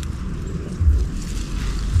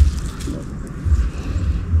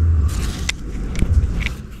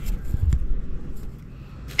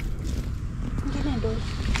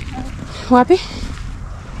 Wapi?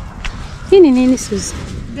 Hii ni nini Suzi?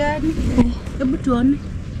 Gani? Hebu tuone.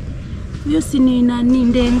 Hiyo si ni nani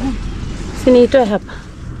ndengu? Siniitoe hapa.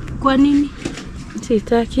 Kwa nini?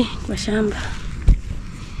 Sitaki kwa shamba.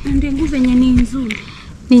 Ndengu venye ni nzuri.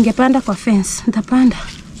 Ningepanda kwa fence. Nitapanda.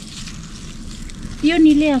 Hiyo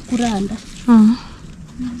ni ile ya kuranda.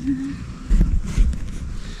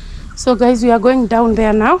 So guys, we are going down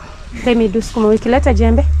there now. Let me do sukuma wiki. Leta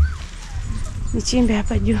jembe. Nichimbe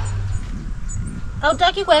hapa juu.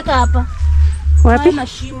 Hautaki kuweka hapa? Wapi? Na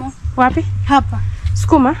shimo. Wapi? Hapa.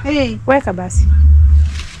 Sukuma? Hey. Weka basi.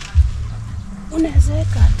 Unaweza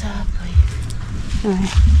weka hata hapa hivi.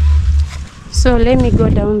 So let me go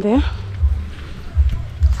down there.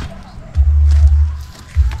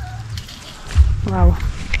 Wow.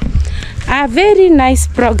 A very nice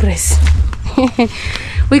progress.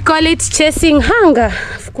 We call it chasing hunger.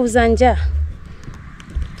 Fukuza njaa.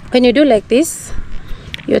 When you do like this,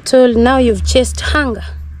 you're told now you've chased hunger.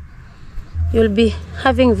 You'll be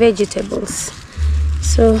having vegetables.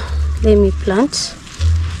 So let me plant.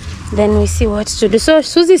 Then we see what to do. So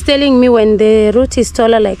Susie is telling me when the root is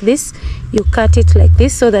taller like this, you cut it like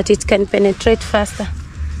this so that it can penetrate faster.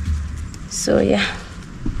 So yeah.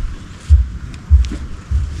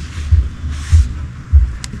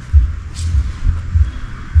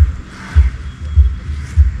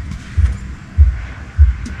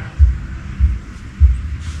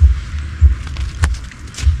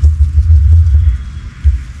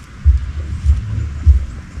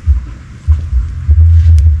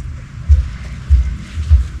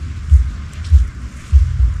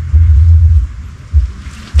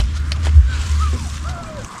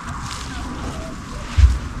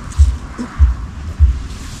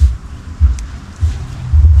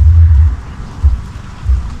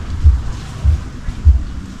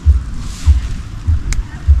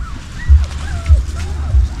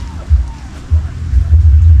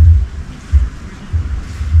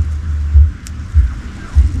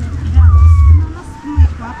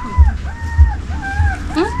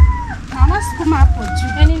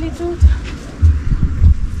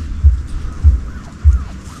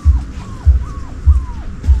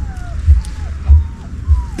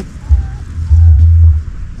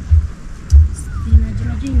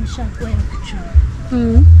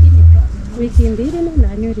 Wiki mbili na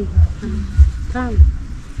lanyuri. Kama.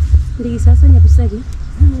 Ndi sasa nyabusaji.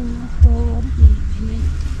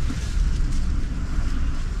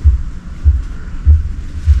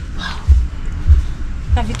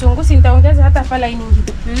 Na vitunguu si nitaongeza hata pala hii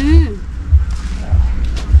nyingine.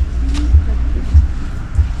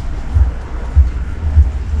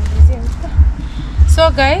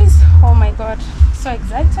 So guys, oh my god, so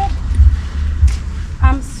excited.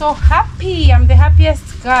 I'm so happy. I'm the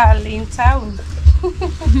happiest girl in town.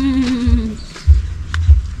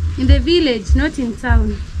 In the village, not in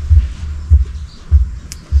town.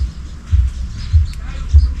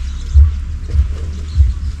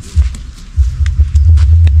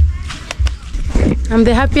 I'm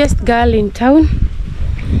the happiest girl in town.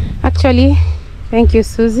 Actually, thank you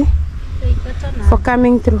Susie for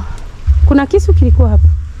coming through. Kuna kisu kilikuwa hapa.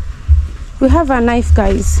 We have a knife,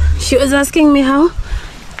 guys. She was asking me how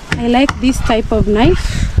I like this type of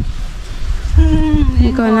knife.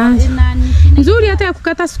 Niko nayo. Nzuri hata ya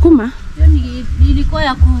kukata sukuma. Hiyo ilikuwa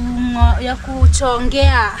ya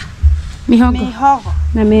kuchongea mihogo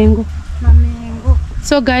na mengo.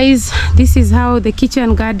 So guys, this is how the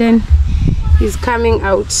kitchen garden is coming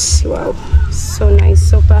out. Wow, so nice,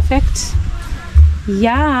 so perfect.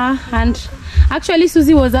 Yeah, and actually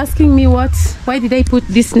Susie was asking me why did I put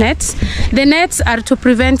this nets. The nets are to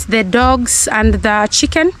prevent the dogs and the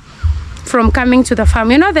chicken from coming to the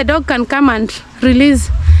farm. You know, the dog can come and release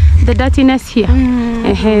the dirtiness here.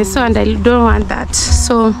 So, and I don't want that.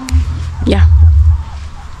 So yeah,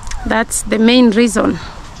 that's the main reason.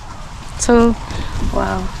 So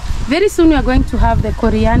wow, Very soon we are going to have the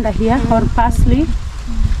coriander here or parsley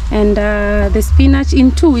and the spinach.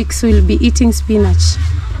 In 2 weeks we'll be eating spinach.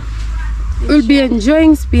 We'll be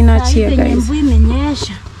enjoying spinach here, guys.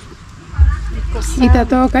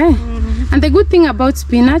 Itatoka, eh? And the good thing about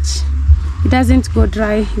spinach, it doesn't go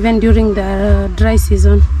dry even during the dry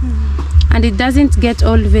season. And it doesn't get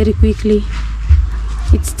old very quickly.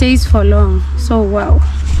 It stays for long. So wow,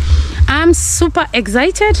 I'm super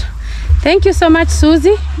excited. Thank you so much,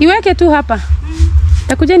 Susie. Iweke tu hapa.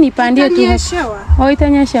 Takuja nipandie tu hapa. Oh,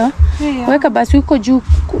 itanyesha. Weka basi uko juu.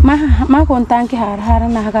 Ma kontanki harahara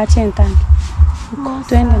na hakache ntanki.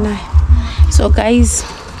 Tuende naye. So guys,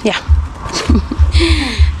 yeah.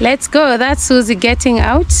 Let's go. That's Susie getting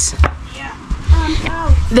out. Yeah, I'm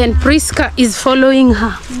out. Then Priska is following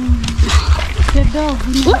her. The dog.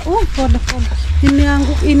 Pole.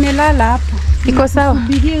 Imelala hapo. Iko sawa?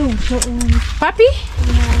 Papi?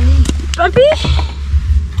 Papi?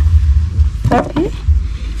 Papi?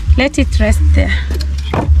 Let it rest there.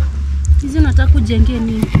 Hizi nataka kujengea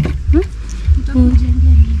nini? Nataka kujengea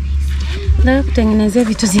nini? Nataka kutengenezea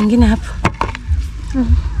vitu zingine hapo.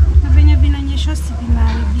 Na venye vinanyesha si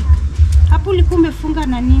vinaharibika. Hapo ulikuwa umefunga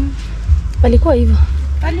na nini? Palikuwa hivyo.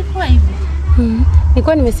 Palikuwa hivyo.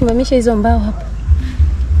 Nilikuwa nimesimamisha hizo mbao hapo.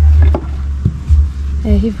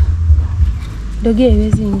 Hivyo. Dogi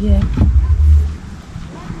haiwezi ingia hapo.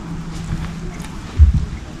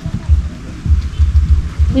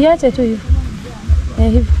 Iache tu hivyo.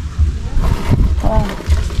 Hivyo. Wow.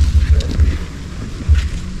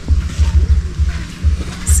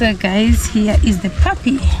 So guys, here is the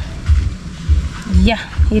puppy. Yeah,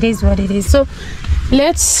 it is what it is. So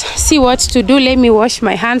let's see what to do. Let me wash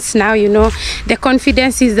my hands now. You know, the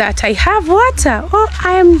confidence is that I have water. Oh,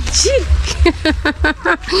 I am jig.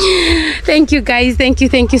 Thank you guys. Thank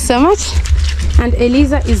you so much. And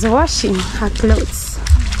Eliza is washing her clothes.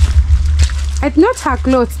 It's not her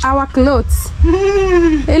clothes, our clothes.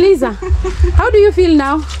 Eliza, how do you feel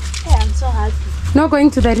now? Yeah, I'm so happy. Not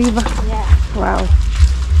going to the river? Yeah. Wow.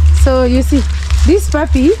 So you see, this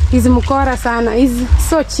puppy is mukora sana. He's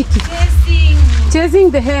so cheeky.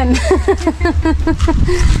 Chasing the hen.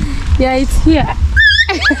 Yeah, it's here.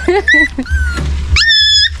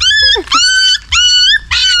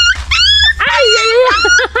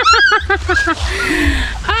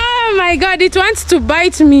 Oh my God, it wants to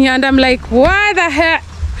bite me and I'm like, what the hell?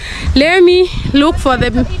 Let me look for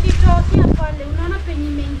them.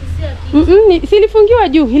 Silifungiwa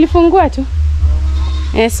juu, ilifungua tu.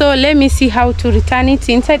 So let me see how to return it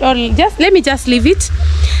inside, or just let me just leave it.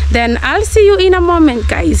 Then I'll see you in a moment,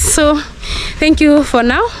 guys. So thank you for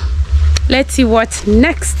now. Let's see what's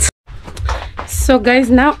next. So guys,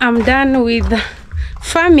 now I'm done with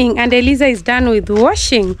farming and Eliza is done with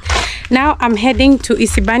washing. Now I'm heading to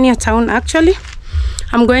Isibania town. Actually,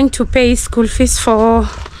 I'm going to pay school fees for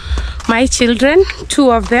my children,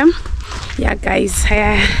 2 of them. Yeah guys,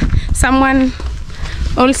 someone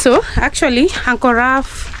also, actually Uncle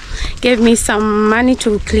Raf gave me some money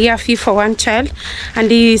to clear fee for 1 child,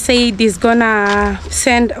 and he said he's gonna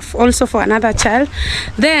send also for another child.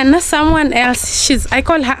 Then someone else, I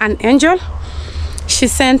call her an angel, she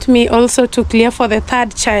sent me also to clear for the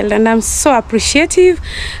 3rd child, and I'm so appreciative.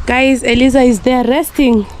 Guys, Eliza is there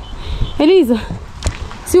resting. Eliza,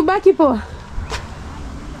 siubaki poa.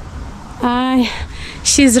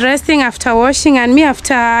 She's resting after washing, and me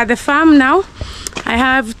after the farm now I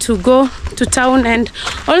have to go to town and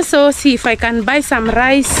also see if I can buy some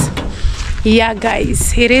rice. Yeah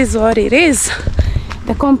guys, it is what it is.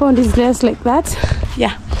 The compound is just like that.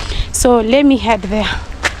 Yeah, so let me head there.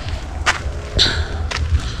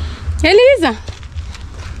 Eliza,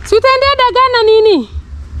 sutendea dagana nini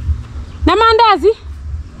na mandazi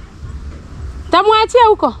tamwachia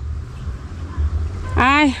huko.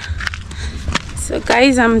 So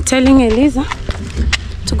guys, I'm telling Eliza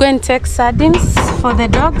to go and take sardines for the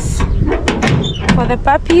dogs, for the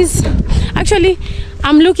puppies. Actually,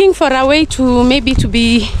 I'm looking for a way to maybe to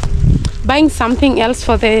be buying something else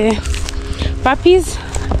for the puppies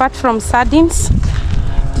apart from sardines.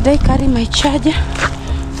 Did I carry my charger?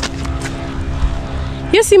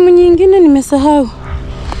 Hiyo simu nyingine nimesahau.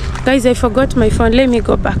 Guys, I forgot my phone. Let me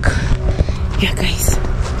go back. Yeah guys,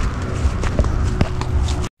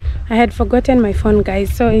 I had forgotten my phone,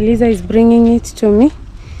 guys. So Eliza is bringing it to me.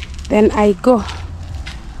 Then I go.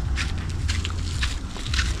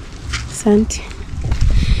 Santi.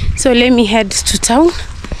 So let me head to town.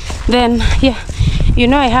 Then, yeah, you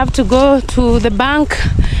know, I have to go to the bank,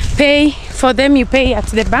 pay for them. You pay at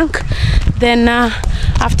the bank. Then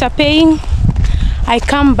after paying, I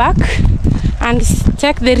come back and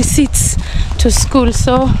take the receipts to school.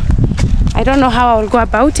 So I don't know how I'll go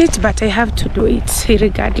about it, but I have to do it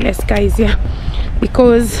regardless, guys. Yeah,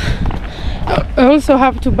 because I also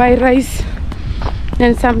have to buy rice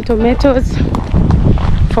and some tomatoes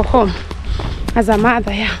for home as a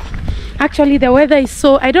mother. Yeah, actually the weather is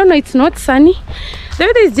so, I don't know, it's not sunny. The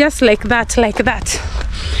weather is just like that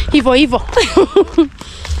Evo.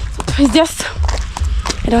 It's just,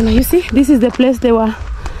 I don't know. You see, this is the place they were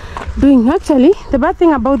doing. Actually, the bad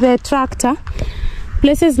thing about the tractor,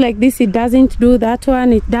 places like this, it doesn't do that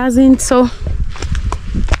one, it doesn't. So,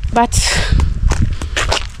 but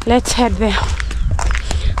let's head there.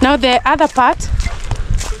 Now the other part,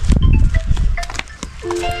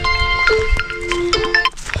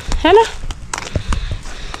 hello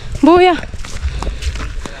Buya,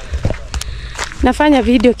 nafanya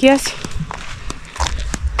video kiasi.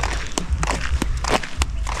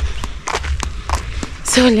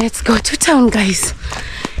 So let's go to town, guys.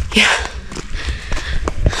 Yeah.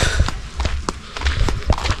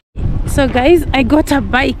 So guys, I got a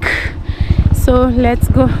bike. So let's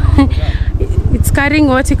go. It's carrying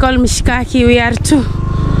what you call mishkaki. We are two.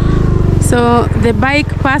 So the bike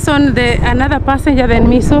person, another passenger than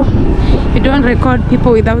me. So you don't record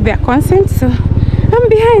people without their consent. So I'm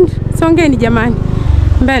behind. Songeni jamani.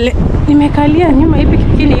 Mbele nimekalia nyuma hivi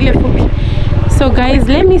kikini ile fupi. So guys,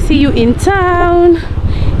 let me see you in town.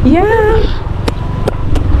 Yeah,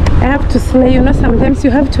 I have to slay, you know, sometimes you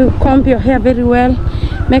have to comb your hair very well,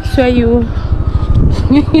 make sure you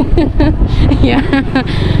yeah,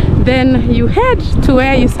 then you head to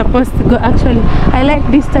where you're supposed to go. Actually, I like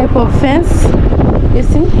this type of fence. You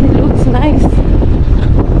see, it looks nice.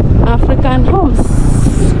 African homes,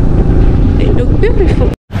 they look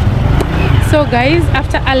beautiful. So guys,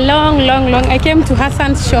 after a long I came to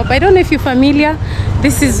Hassan's shop. I don't know if you're familiar.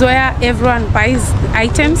 This is where everyone buys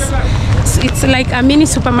items. It's like a mini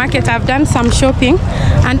supermarket. I've done some shopping,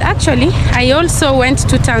 and actually I also went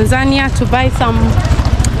to Tanzania to buy some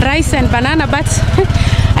rice and banana, but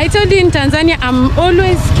I told you in Tanzania I'm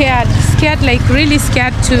always scared, like really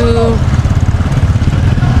scared to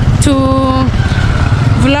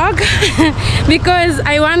vlog because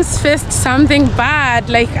I once faced something bad,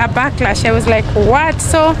 like a backlash. I was like, what?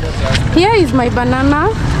 So here is my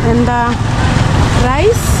banana and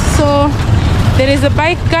rice. So there is a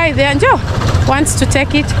bike guy there, and Joe wants to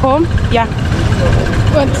take it home. Yeah,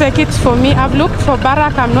 won't take it for me. I've looked for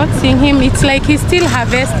Barack, I'm not seeing him. It's like he's still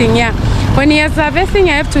harvesting. Yeah, when he is harvesting,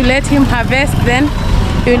 I have to let him harvest, then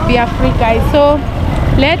he will be a free guy. So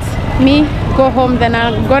let me go home, then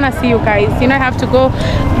I'm gonna see you guys. You know, I have to go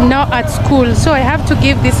now at school, so I have to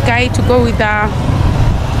give this guy to go with the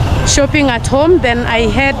shopping at home. Then I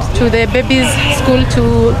head to the baby's school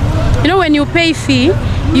to, you know, when you pay fee,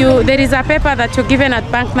 there is a paper that you're given at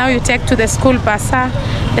bank. Now you take to the school basa.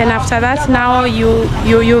 Then after that, now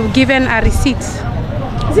you're given a receipt.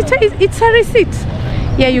 It's a receipt.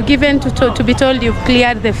 Yeah, you're given to be told you've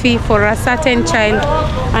cleared the fee for a certain child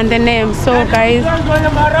and the name. So guys,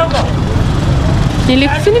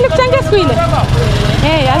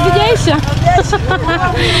 hey,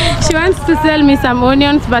 she wants to sell me some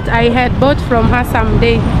onions, but I had bought from her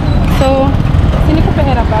someday. So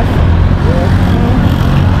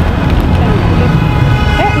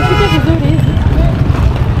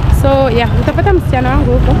so yeah, utapata msichana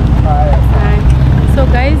wangu huko. So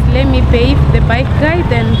guys, let me pay the bike guy,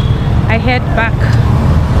 then I head back.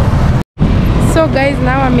 So guys,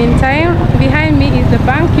 now I'm in time. Behind me is the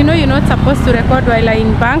bank. You know, you're not supposed to record while I'm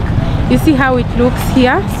in bank. You see how it looks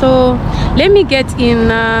here. So let me get in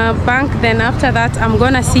bank, then after that I'm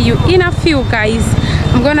gonna see you in a few, guys.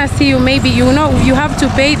 I'm gonna see you, maybe, you know, you have to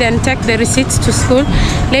pay, then take the receipts to school.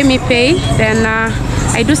 Let me pay, then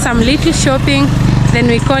I do some little shopping, then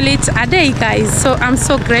we call it a day, guys. So I'm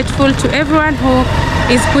so grateful to everyone who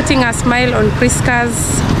is putting a smile on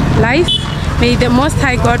Priska's life. May the Most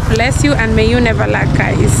High God bless you, and may you never lack,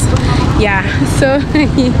 guys. Yeah, so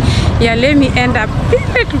yeah, let me end up a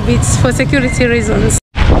little bit for security reasons.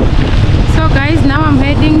 So guys, now I'm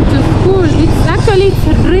heading to school. It's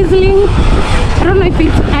drizzling. I don't know if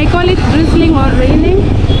I call it drizzling or raining,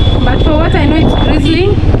 but for what I know, it's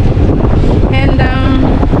drizzling. And I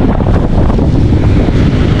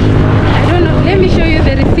don't know, let me show you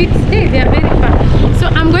the receipts. Hey, they are very far. So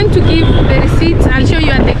I'm going to give the receipts. I'll show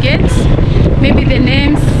you at the gates, maybe the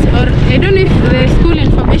names, or I don't know if the school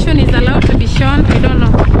information is allowed to be shown. I don't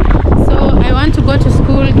know. So I want to go to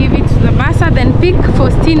school, give it to the basa, then pick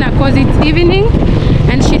Faustina because it's evening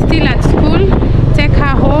and she's still at school. Take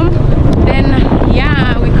her home, then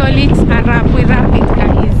yeah, we call it a wrap. We wrap it,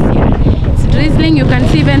 guys. Yeah, it's drizzling. You can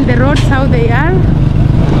see even the roads how they are.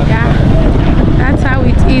 Yeah, that's how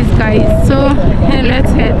it is, guys. So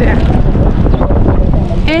let's head there.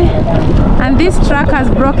 And this truck has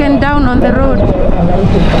broken down on the road.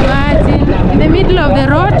 Imagine, in the middle of the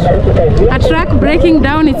road, a truck breaking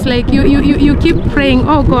down. It's like you keep praying,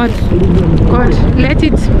 oh God, let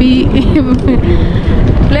it be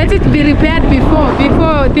let it be repaired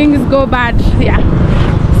before things go bad. Yeah.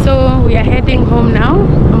 So we are heading home now.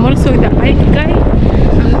 I'm also with the bike guy.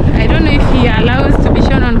 I don't know if he allows to be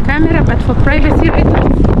shown on camera, but for privacy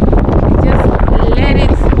reasons, just let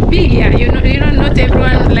it be. Yeah, you know, not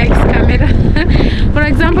everyone likes camera. For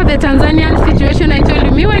example, the Tanzanian situation, I told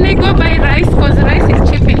you, me when I go buy rice, because rice is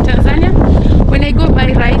cheap in Tanzania. When I go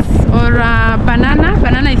buy rice or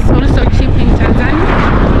banana is also cheap in Tanzania.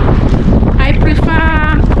 I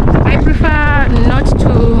prefer not to,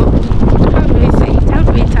 how do I say it? How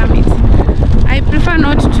do I term it? I prefer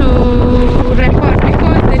not to record,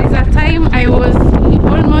 because there is a time I was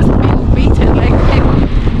almost being beaten, like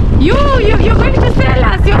you're going to sell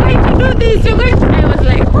us, you're going to do this, you're going to... I was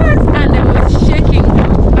like, what? And I was shaking.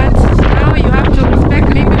 But now you have to respect,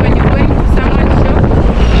 maybe when you're going to someone's shop,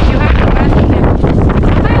 you have to ask them,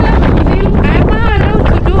 am I allowed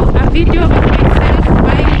to do a video of myself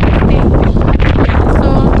buying things? So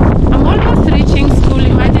I'm almost reaching school.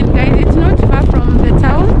 Imagine, guys, it's not far from the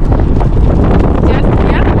town. Just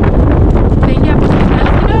here. Taingia kushikana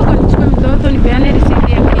kidogo nichukue mtoto nipeane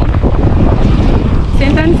risiti ya bei.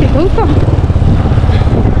 Sentence iko huko.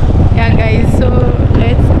 Yeah guys, so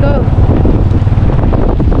let's go.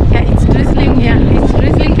 Yeah, it's drizzling. Yeah, it's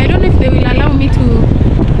drizzling. I don't know if they will allow me to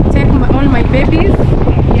take all my babies.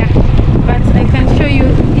 Yeah, but I can show you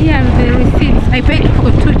here the receipts. I paid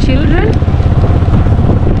for 2 children.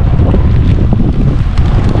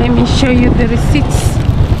 Let me show you the receipts.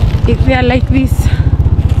 If they are like this,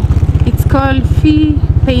 it's called fee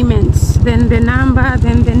payments, then the number,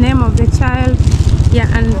 then the name of the child, yeah,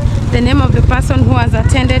 and the name of the person who has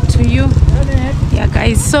attended to you. Yeah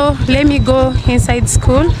guys, so let me go inside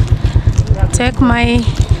school, take my,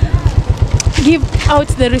 give out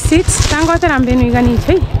the receipts.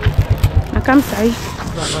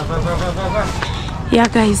 Yeah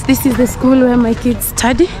guys, this is the school where my kids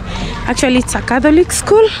study. Actually it's a Catholic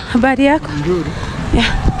school. Yeah,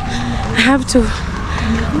 I have to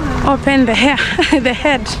open the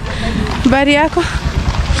head.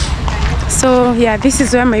 So yeah, this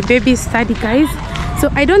is where my baby study, guys. So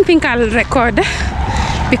I don't think I'll record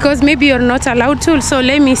because maybe you're not allowed to. So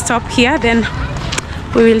let me stop here, then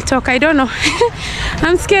we will talk. I don't know.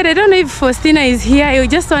 I'm scared. I don't know if Faustina is here. I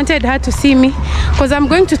just wanted her to see me because I'm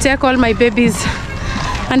going to take all my babies,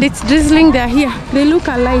 and it's drizzling. They're here. They look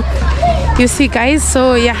alike, you see, guys.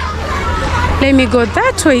 So yeah, let me go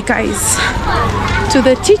that way, guys, to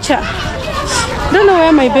the teacher. Don't know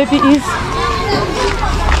where my baby is.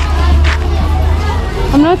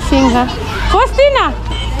 I'm not seeing her. Faustina!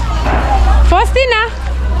 Faustina!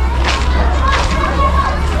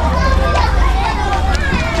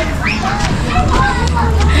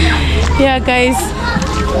 Yeah, guys.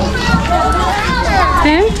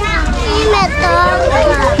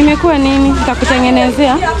 Imekuwa nini?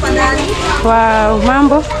 Nitakutengenezea. Wow,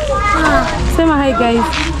 mambo. Sema hi guys.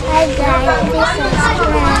 Hi guys, this is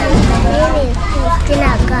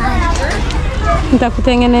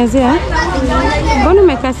Nitakutengenezea. Mbona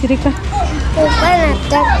umekasirika?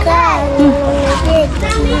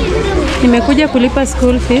 Nimekuja kulipa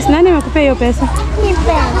school fees. Nani amekupa hiyo pesa?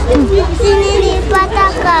 Nilipata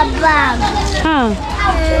kwa bag.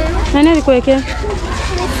 Nani alikuwekea?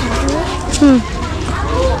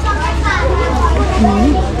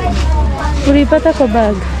 Ulipata kwa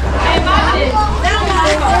bag.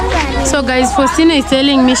 So guys, Faustina is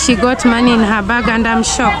telling me she got money in her bag and I'm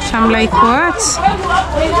shocked. I'm like, what?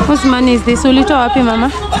 Whose money is this? Ulitoa wapi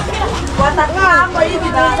mama?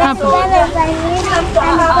 Hapo.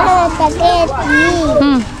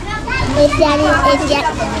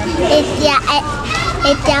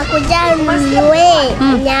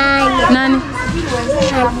 Nani?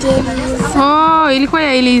 Oh, ilikuwa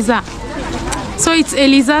ya Eliza. So it's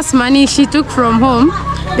Eliza's money she took from home.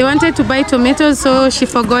 They wanted to buy tomatoes, so she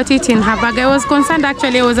forgot it in her bag. I was concerned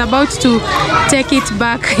actually. I was about to take it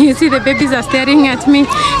back. You see the babies are staring at me.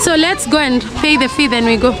 So let's go and pay the fee, then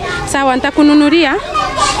we go. Sawa, nitakununulia.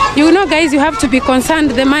 You know guys, you have to be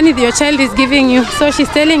concerned the money that your child is giving you. So she's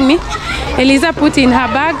telling me Eliza put in her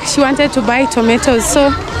bag. She wanted to buy tomatoes.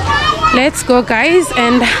 So let's go guys,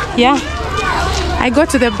 and yeah, I go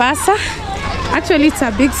to the Basa. Actually, it's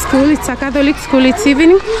a big school. It's a Catholic school. It's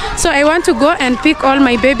evening. So I want to go and pick all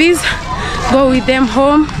my babies, go with them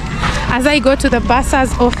home as I go to the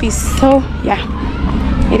Basa's office. So yeah,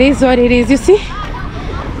 it is what it is. You see,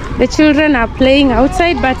 the children are playing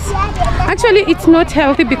outside, but actually it's not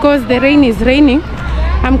healthy because the rain is raining.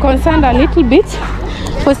 I'm concerned a little bit.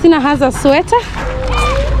 Faustina has a sweater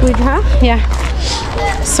with her. Yeah.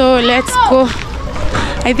 So let's go.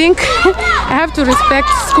 I think I have to respect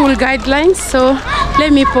school guidelines. So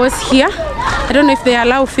let me pause here. I don't know if they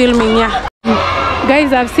allow filming. Yeah.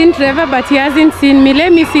 Guys, I've seen Trevor, but he hasn't seen me.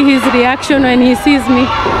 Let me see his reaction when he sees me.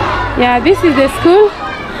 Yeah, this is the school.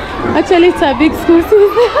 Actually, it's a big school.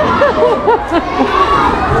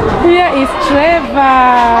 Here is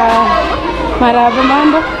Trevor. Maraba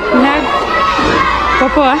mambo. Nag.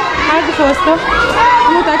 Popoa. Hag Fosto.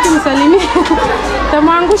 Mutaki msalimi.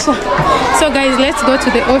 Tamangusha. So guys, let's go to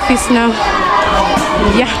the office now.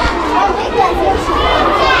 Yeah.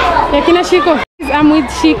 Yakina Shiko. I'm with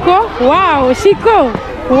Shiko. Wow, Shiko.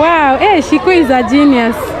 Wow. Hey, Shiko is a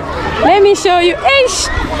genius. Let me show you. Eish.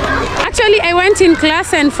 Actually, I went in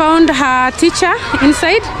class and found her teacher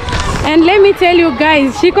inside. And let me tell you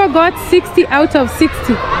guys, Shiko got 60 out of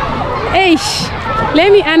 60. Eish.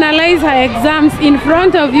 Let me analyze her exams in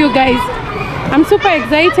front of you guys. I'm super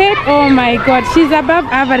excited. Oh my God, she's above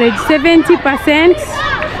average, 70%.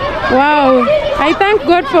 Wow. I thank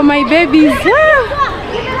God for my babies.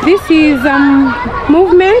 This is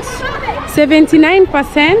movement,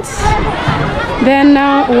 79%. Then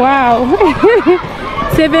wow.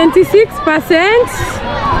 76%.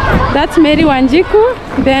 That's Mary Wanjiku.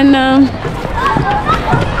 Then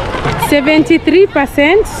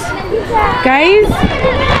 73%. Guys,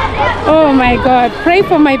 oh my God, pray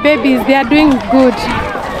for my babies. They are doing good.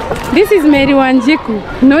 This is Mary Wanjiku,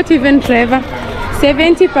 not even Trevor.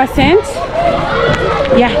 70%.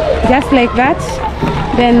 Yeah, just like that.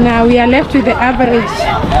 Then we are left with the average.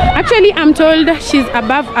 Actually, I'm told she's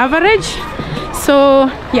above average. So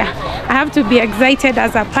yeah, I have to be excited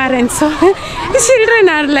as a parent. So children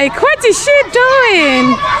are like, what is she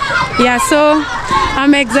doing? Yeah, so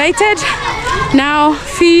I'm excited. Now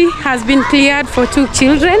fee has been cleared for 2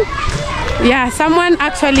 children. Yeah, someone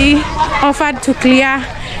actually offered to clear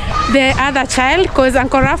the other child because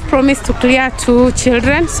Uncle Raf promised to clear 2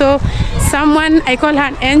 children. So someone, I call her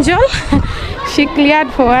an angel, she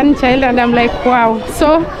cleared for 1 child, and I'm like, wow.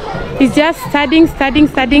 So it's just studying.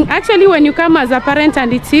 Actually, when you come as a parent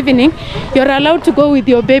and it's evening, you're allowed to go with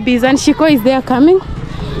your babies, and Shiko is there coming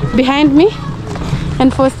behind me,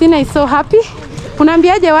 and Faustina is so happy.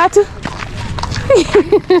 Unaambiaje watu?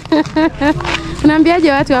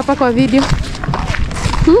 Unaambiaje watu hapa kwa video?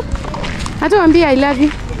 Hata waambie I love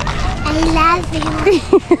you. I love you.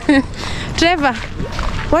 Trevor,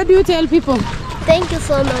 what do you tell people? Thank you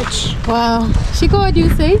so much. Wow. Shiko, what do you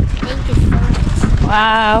say? Thank you so much.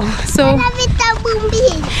 Wow.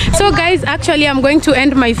 So guys, actually I'm going to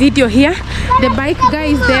end my video here. The bike guy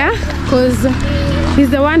is there because he's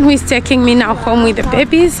the one who is taking me now home with the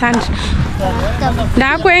babies. And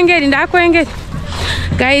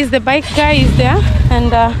guys, the bike guy is there,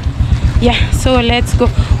 and yeah, so let's go.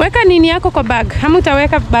 Weka nini yako kwa bag? Hamu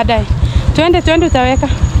utaweka baadaye. Twende utaweka.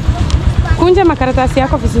 Kunja makaratasi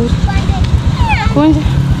yako vizuri. Kunja.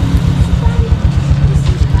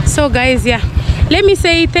 So guys, yeah, let me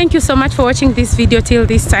say thank you so much for watching this video till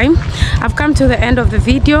this time. I've come to the end of the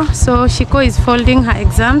video. So Shiko is folding her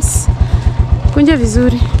exams. Kunja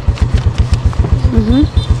vizuri.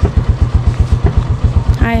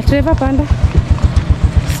 Hi, Trevor Panda.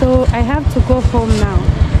 So I have to go home now.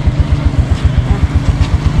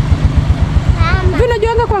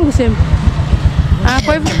 Unajuanga kwangu sema?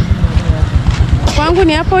 Kwa hivyo kwangu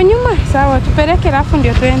ni hapo nyuma. Sawa, tupeleke rafu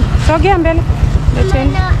ndio twende. Sogea mbele. Ndio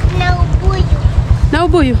twende. Na ubuyu. Na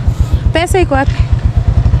ubuyu? Pesa iko wapi?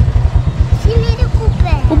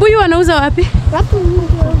 Nilikupe. Ubuyu wanauza wapi? Hapo ndio.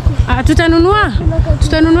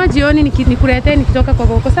 Tutanunua jioni nikuletee nikitoka kwa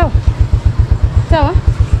Boko, sawa? Sawa?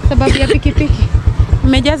 Sababu ya pikipiki.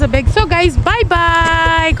 Nimejaza bag. So guys, bye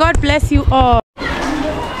bye. God bless you all.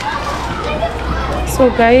 So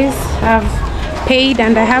guys, I've paid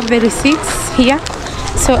and I have the receipts here.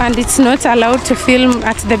 So, and it's not allowed to film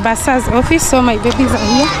at the bursar's office. So my babies are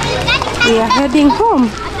here. We are heading home.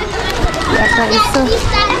 Yeah, guys, so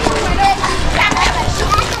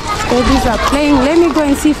babies are playing. Let me go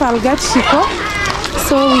and see if I'll get Shiko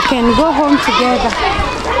so we can go home together.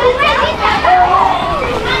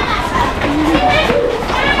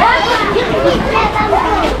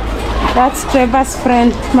 That's Trevor's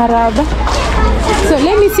friend, Maraba. So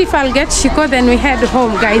let me see if I'll get Shiko, then we head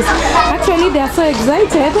home, guys. Actually, they are so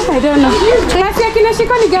excited. I don't know. Klasi ya kina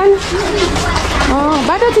Shiko ni gani? Oh,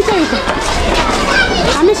 bado teacher yuko.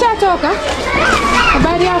 Ameshatoka?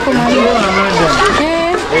 Habari yako mwalimu?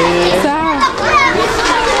 Sawa.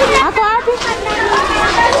 Ako wapi?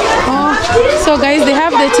 Oh, so guys, they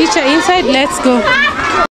have the teacher inside. Let's go.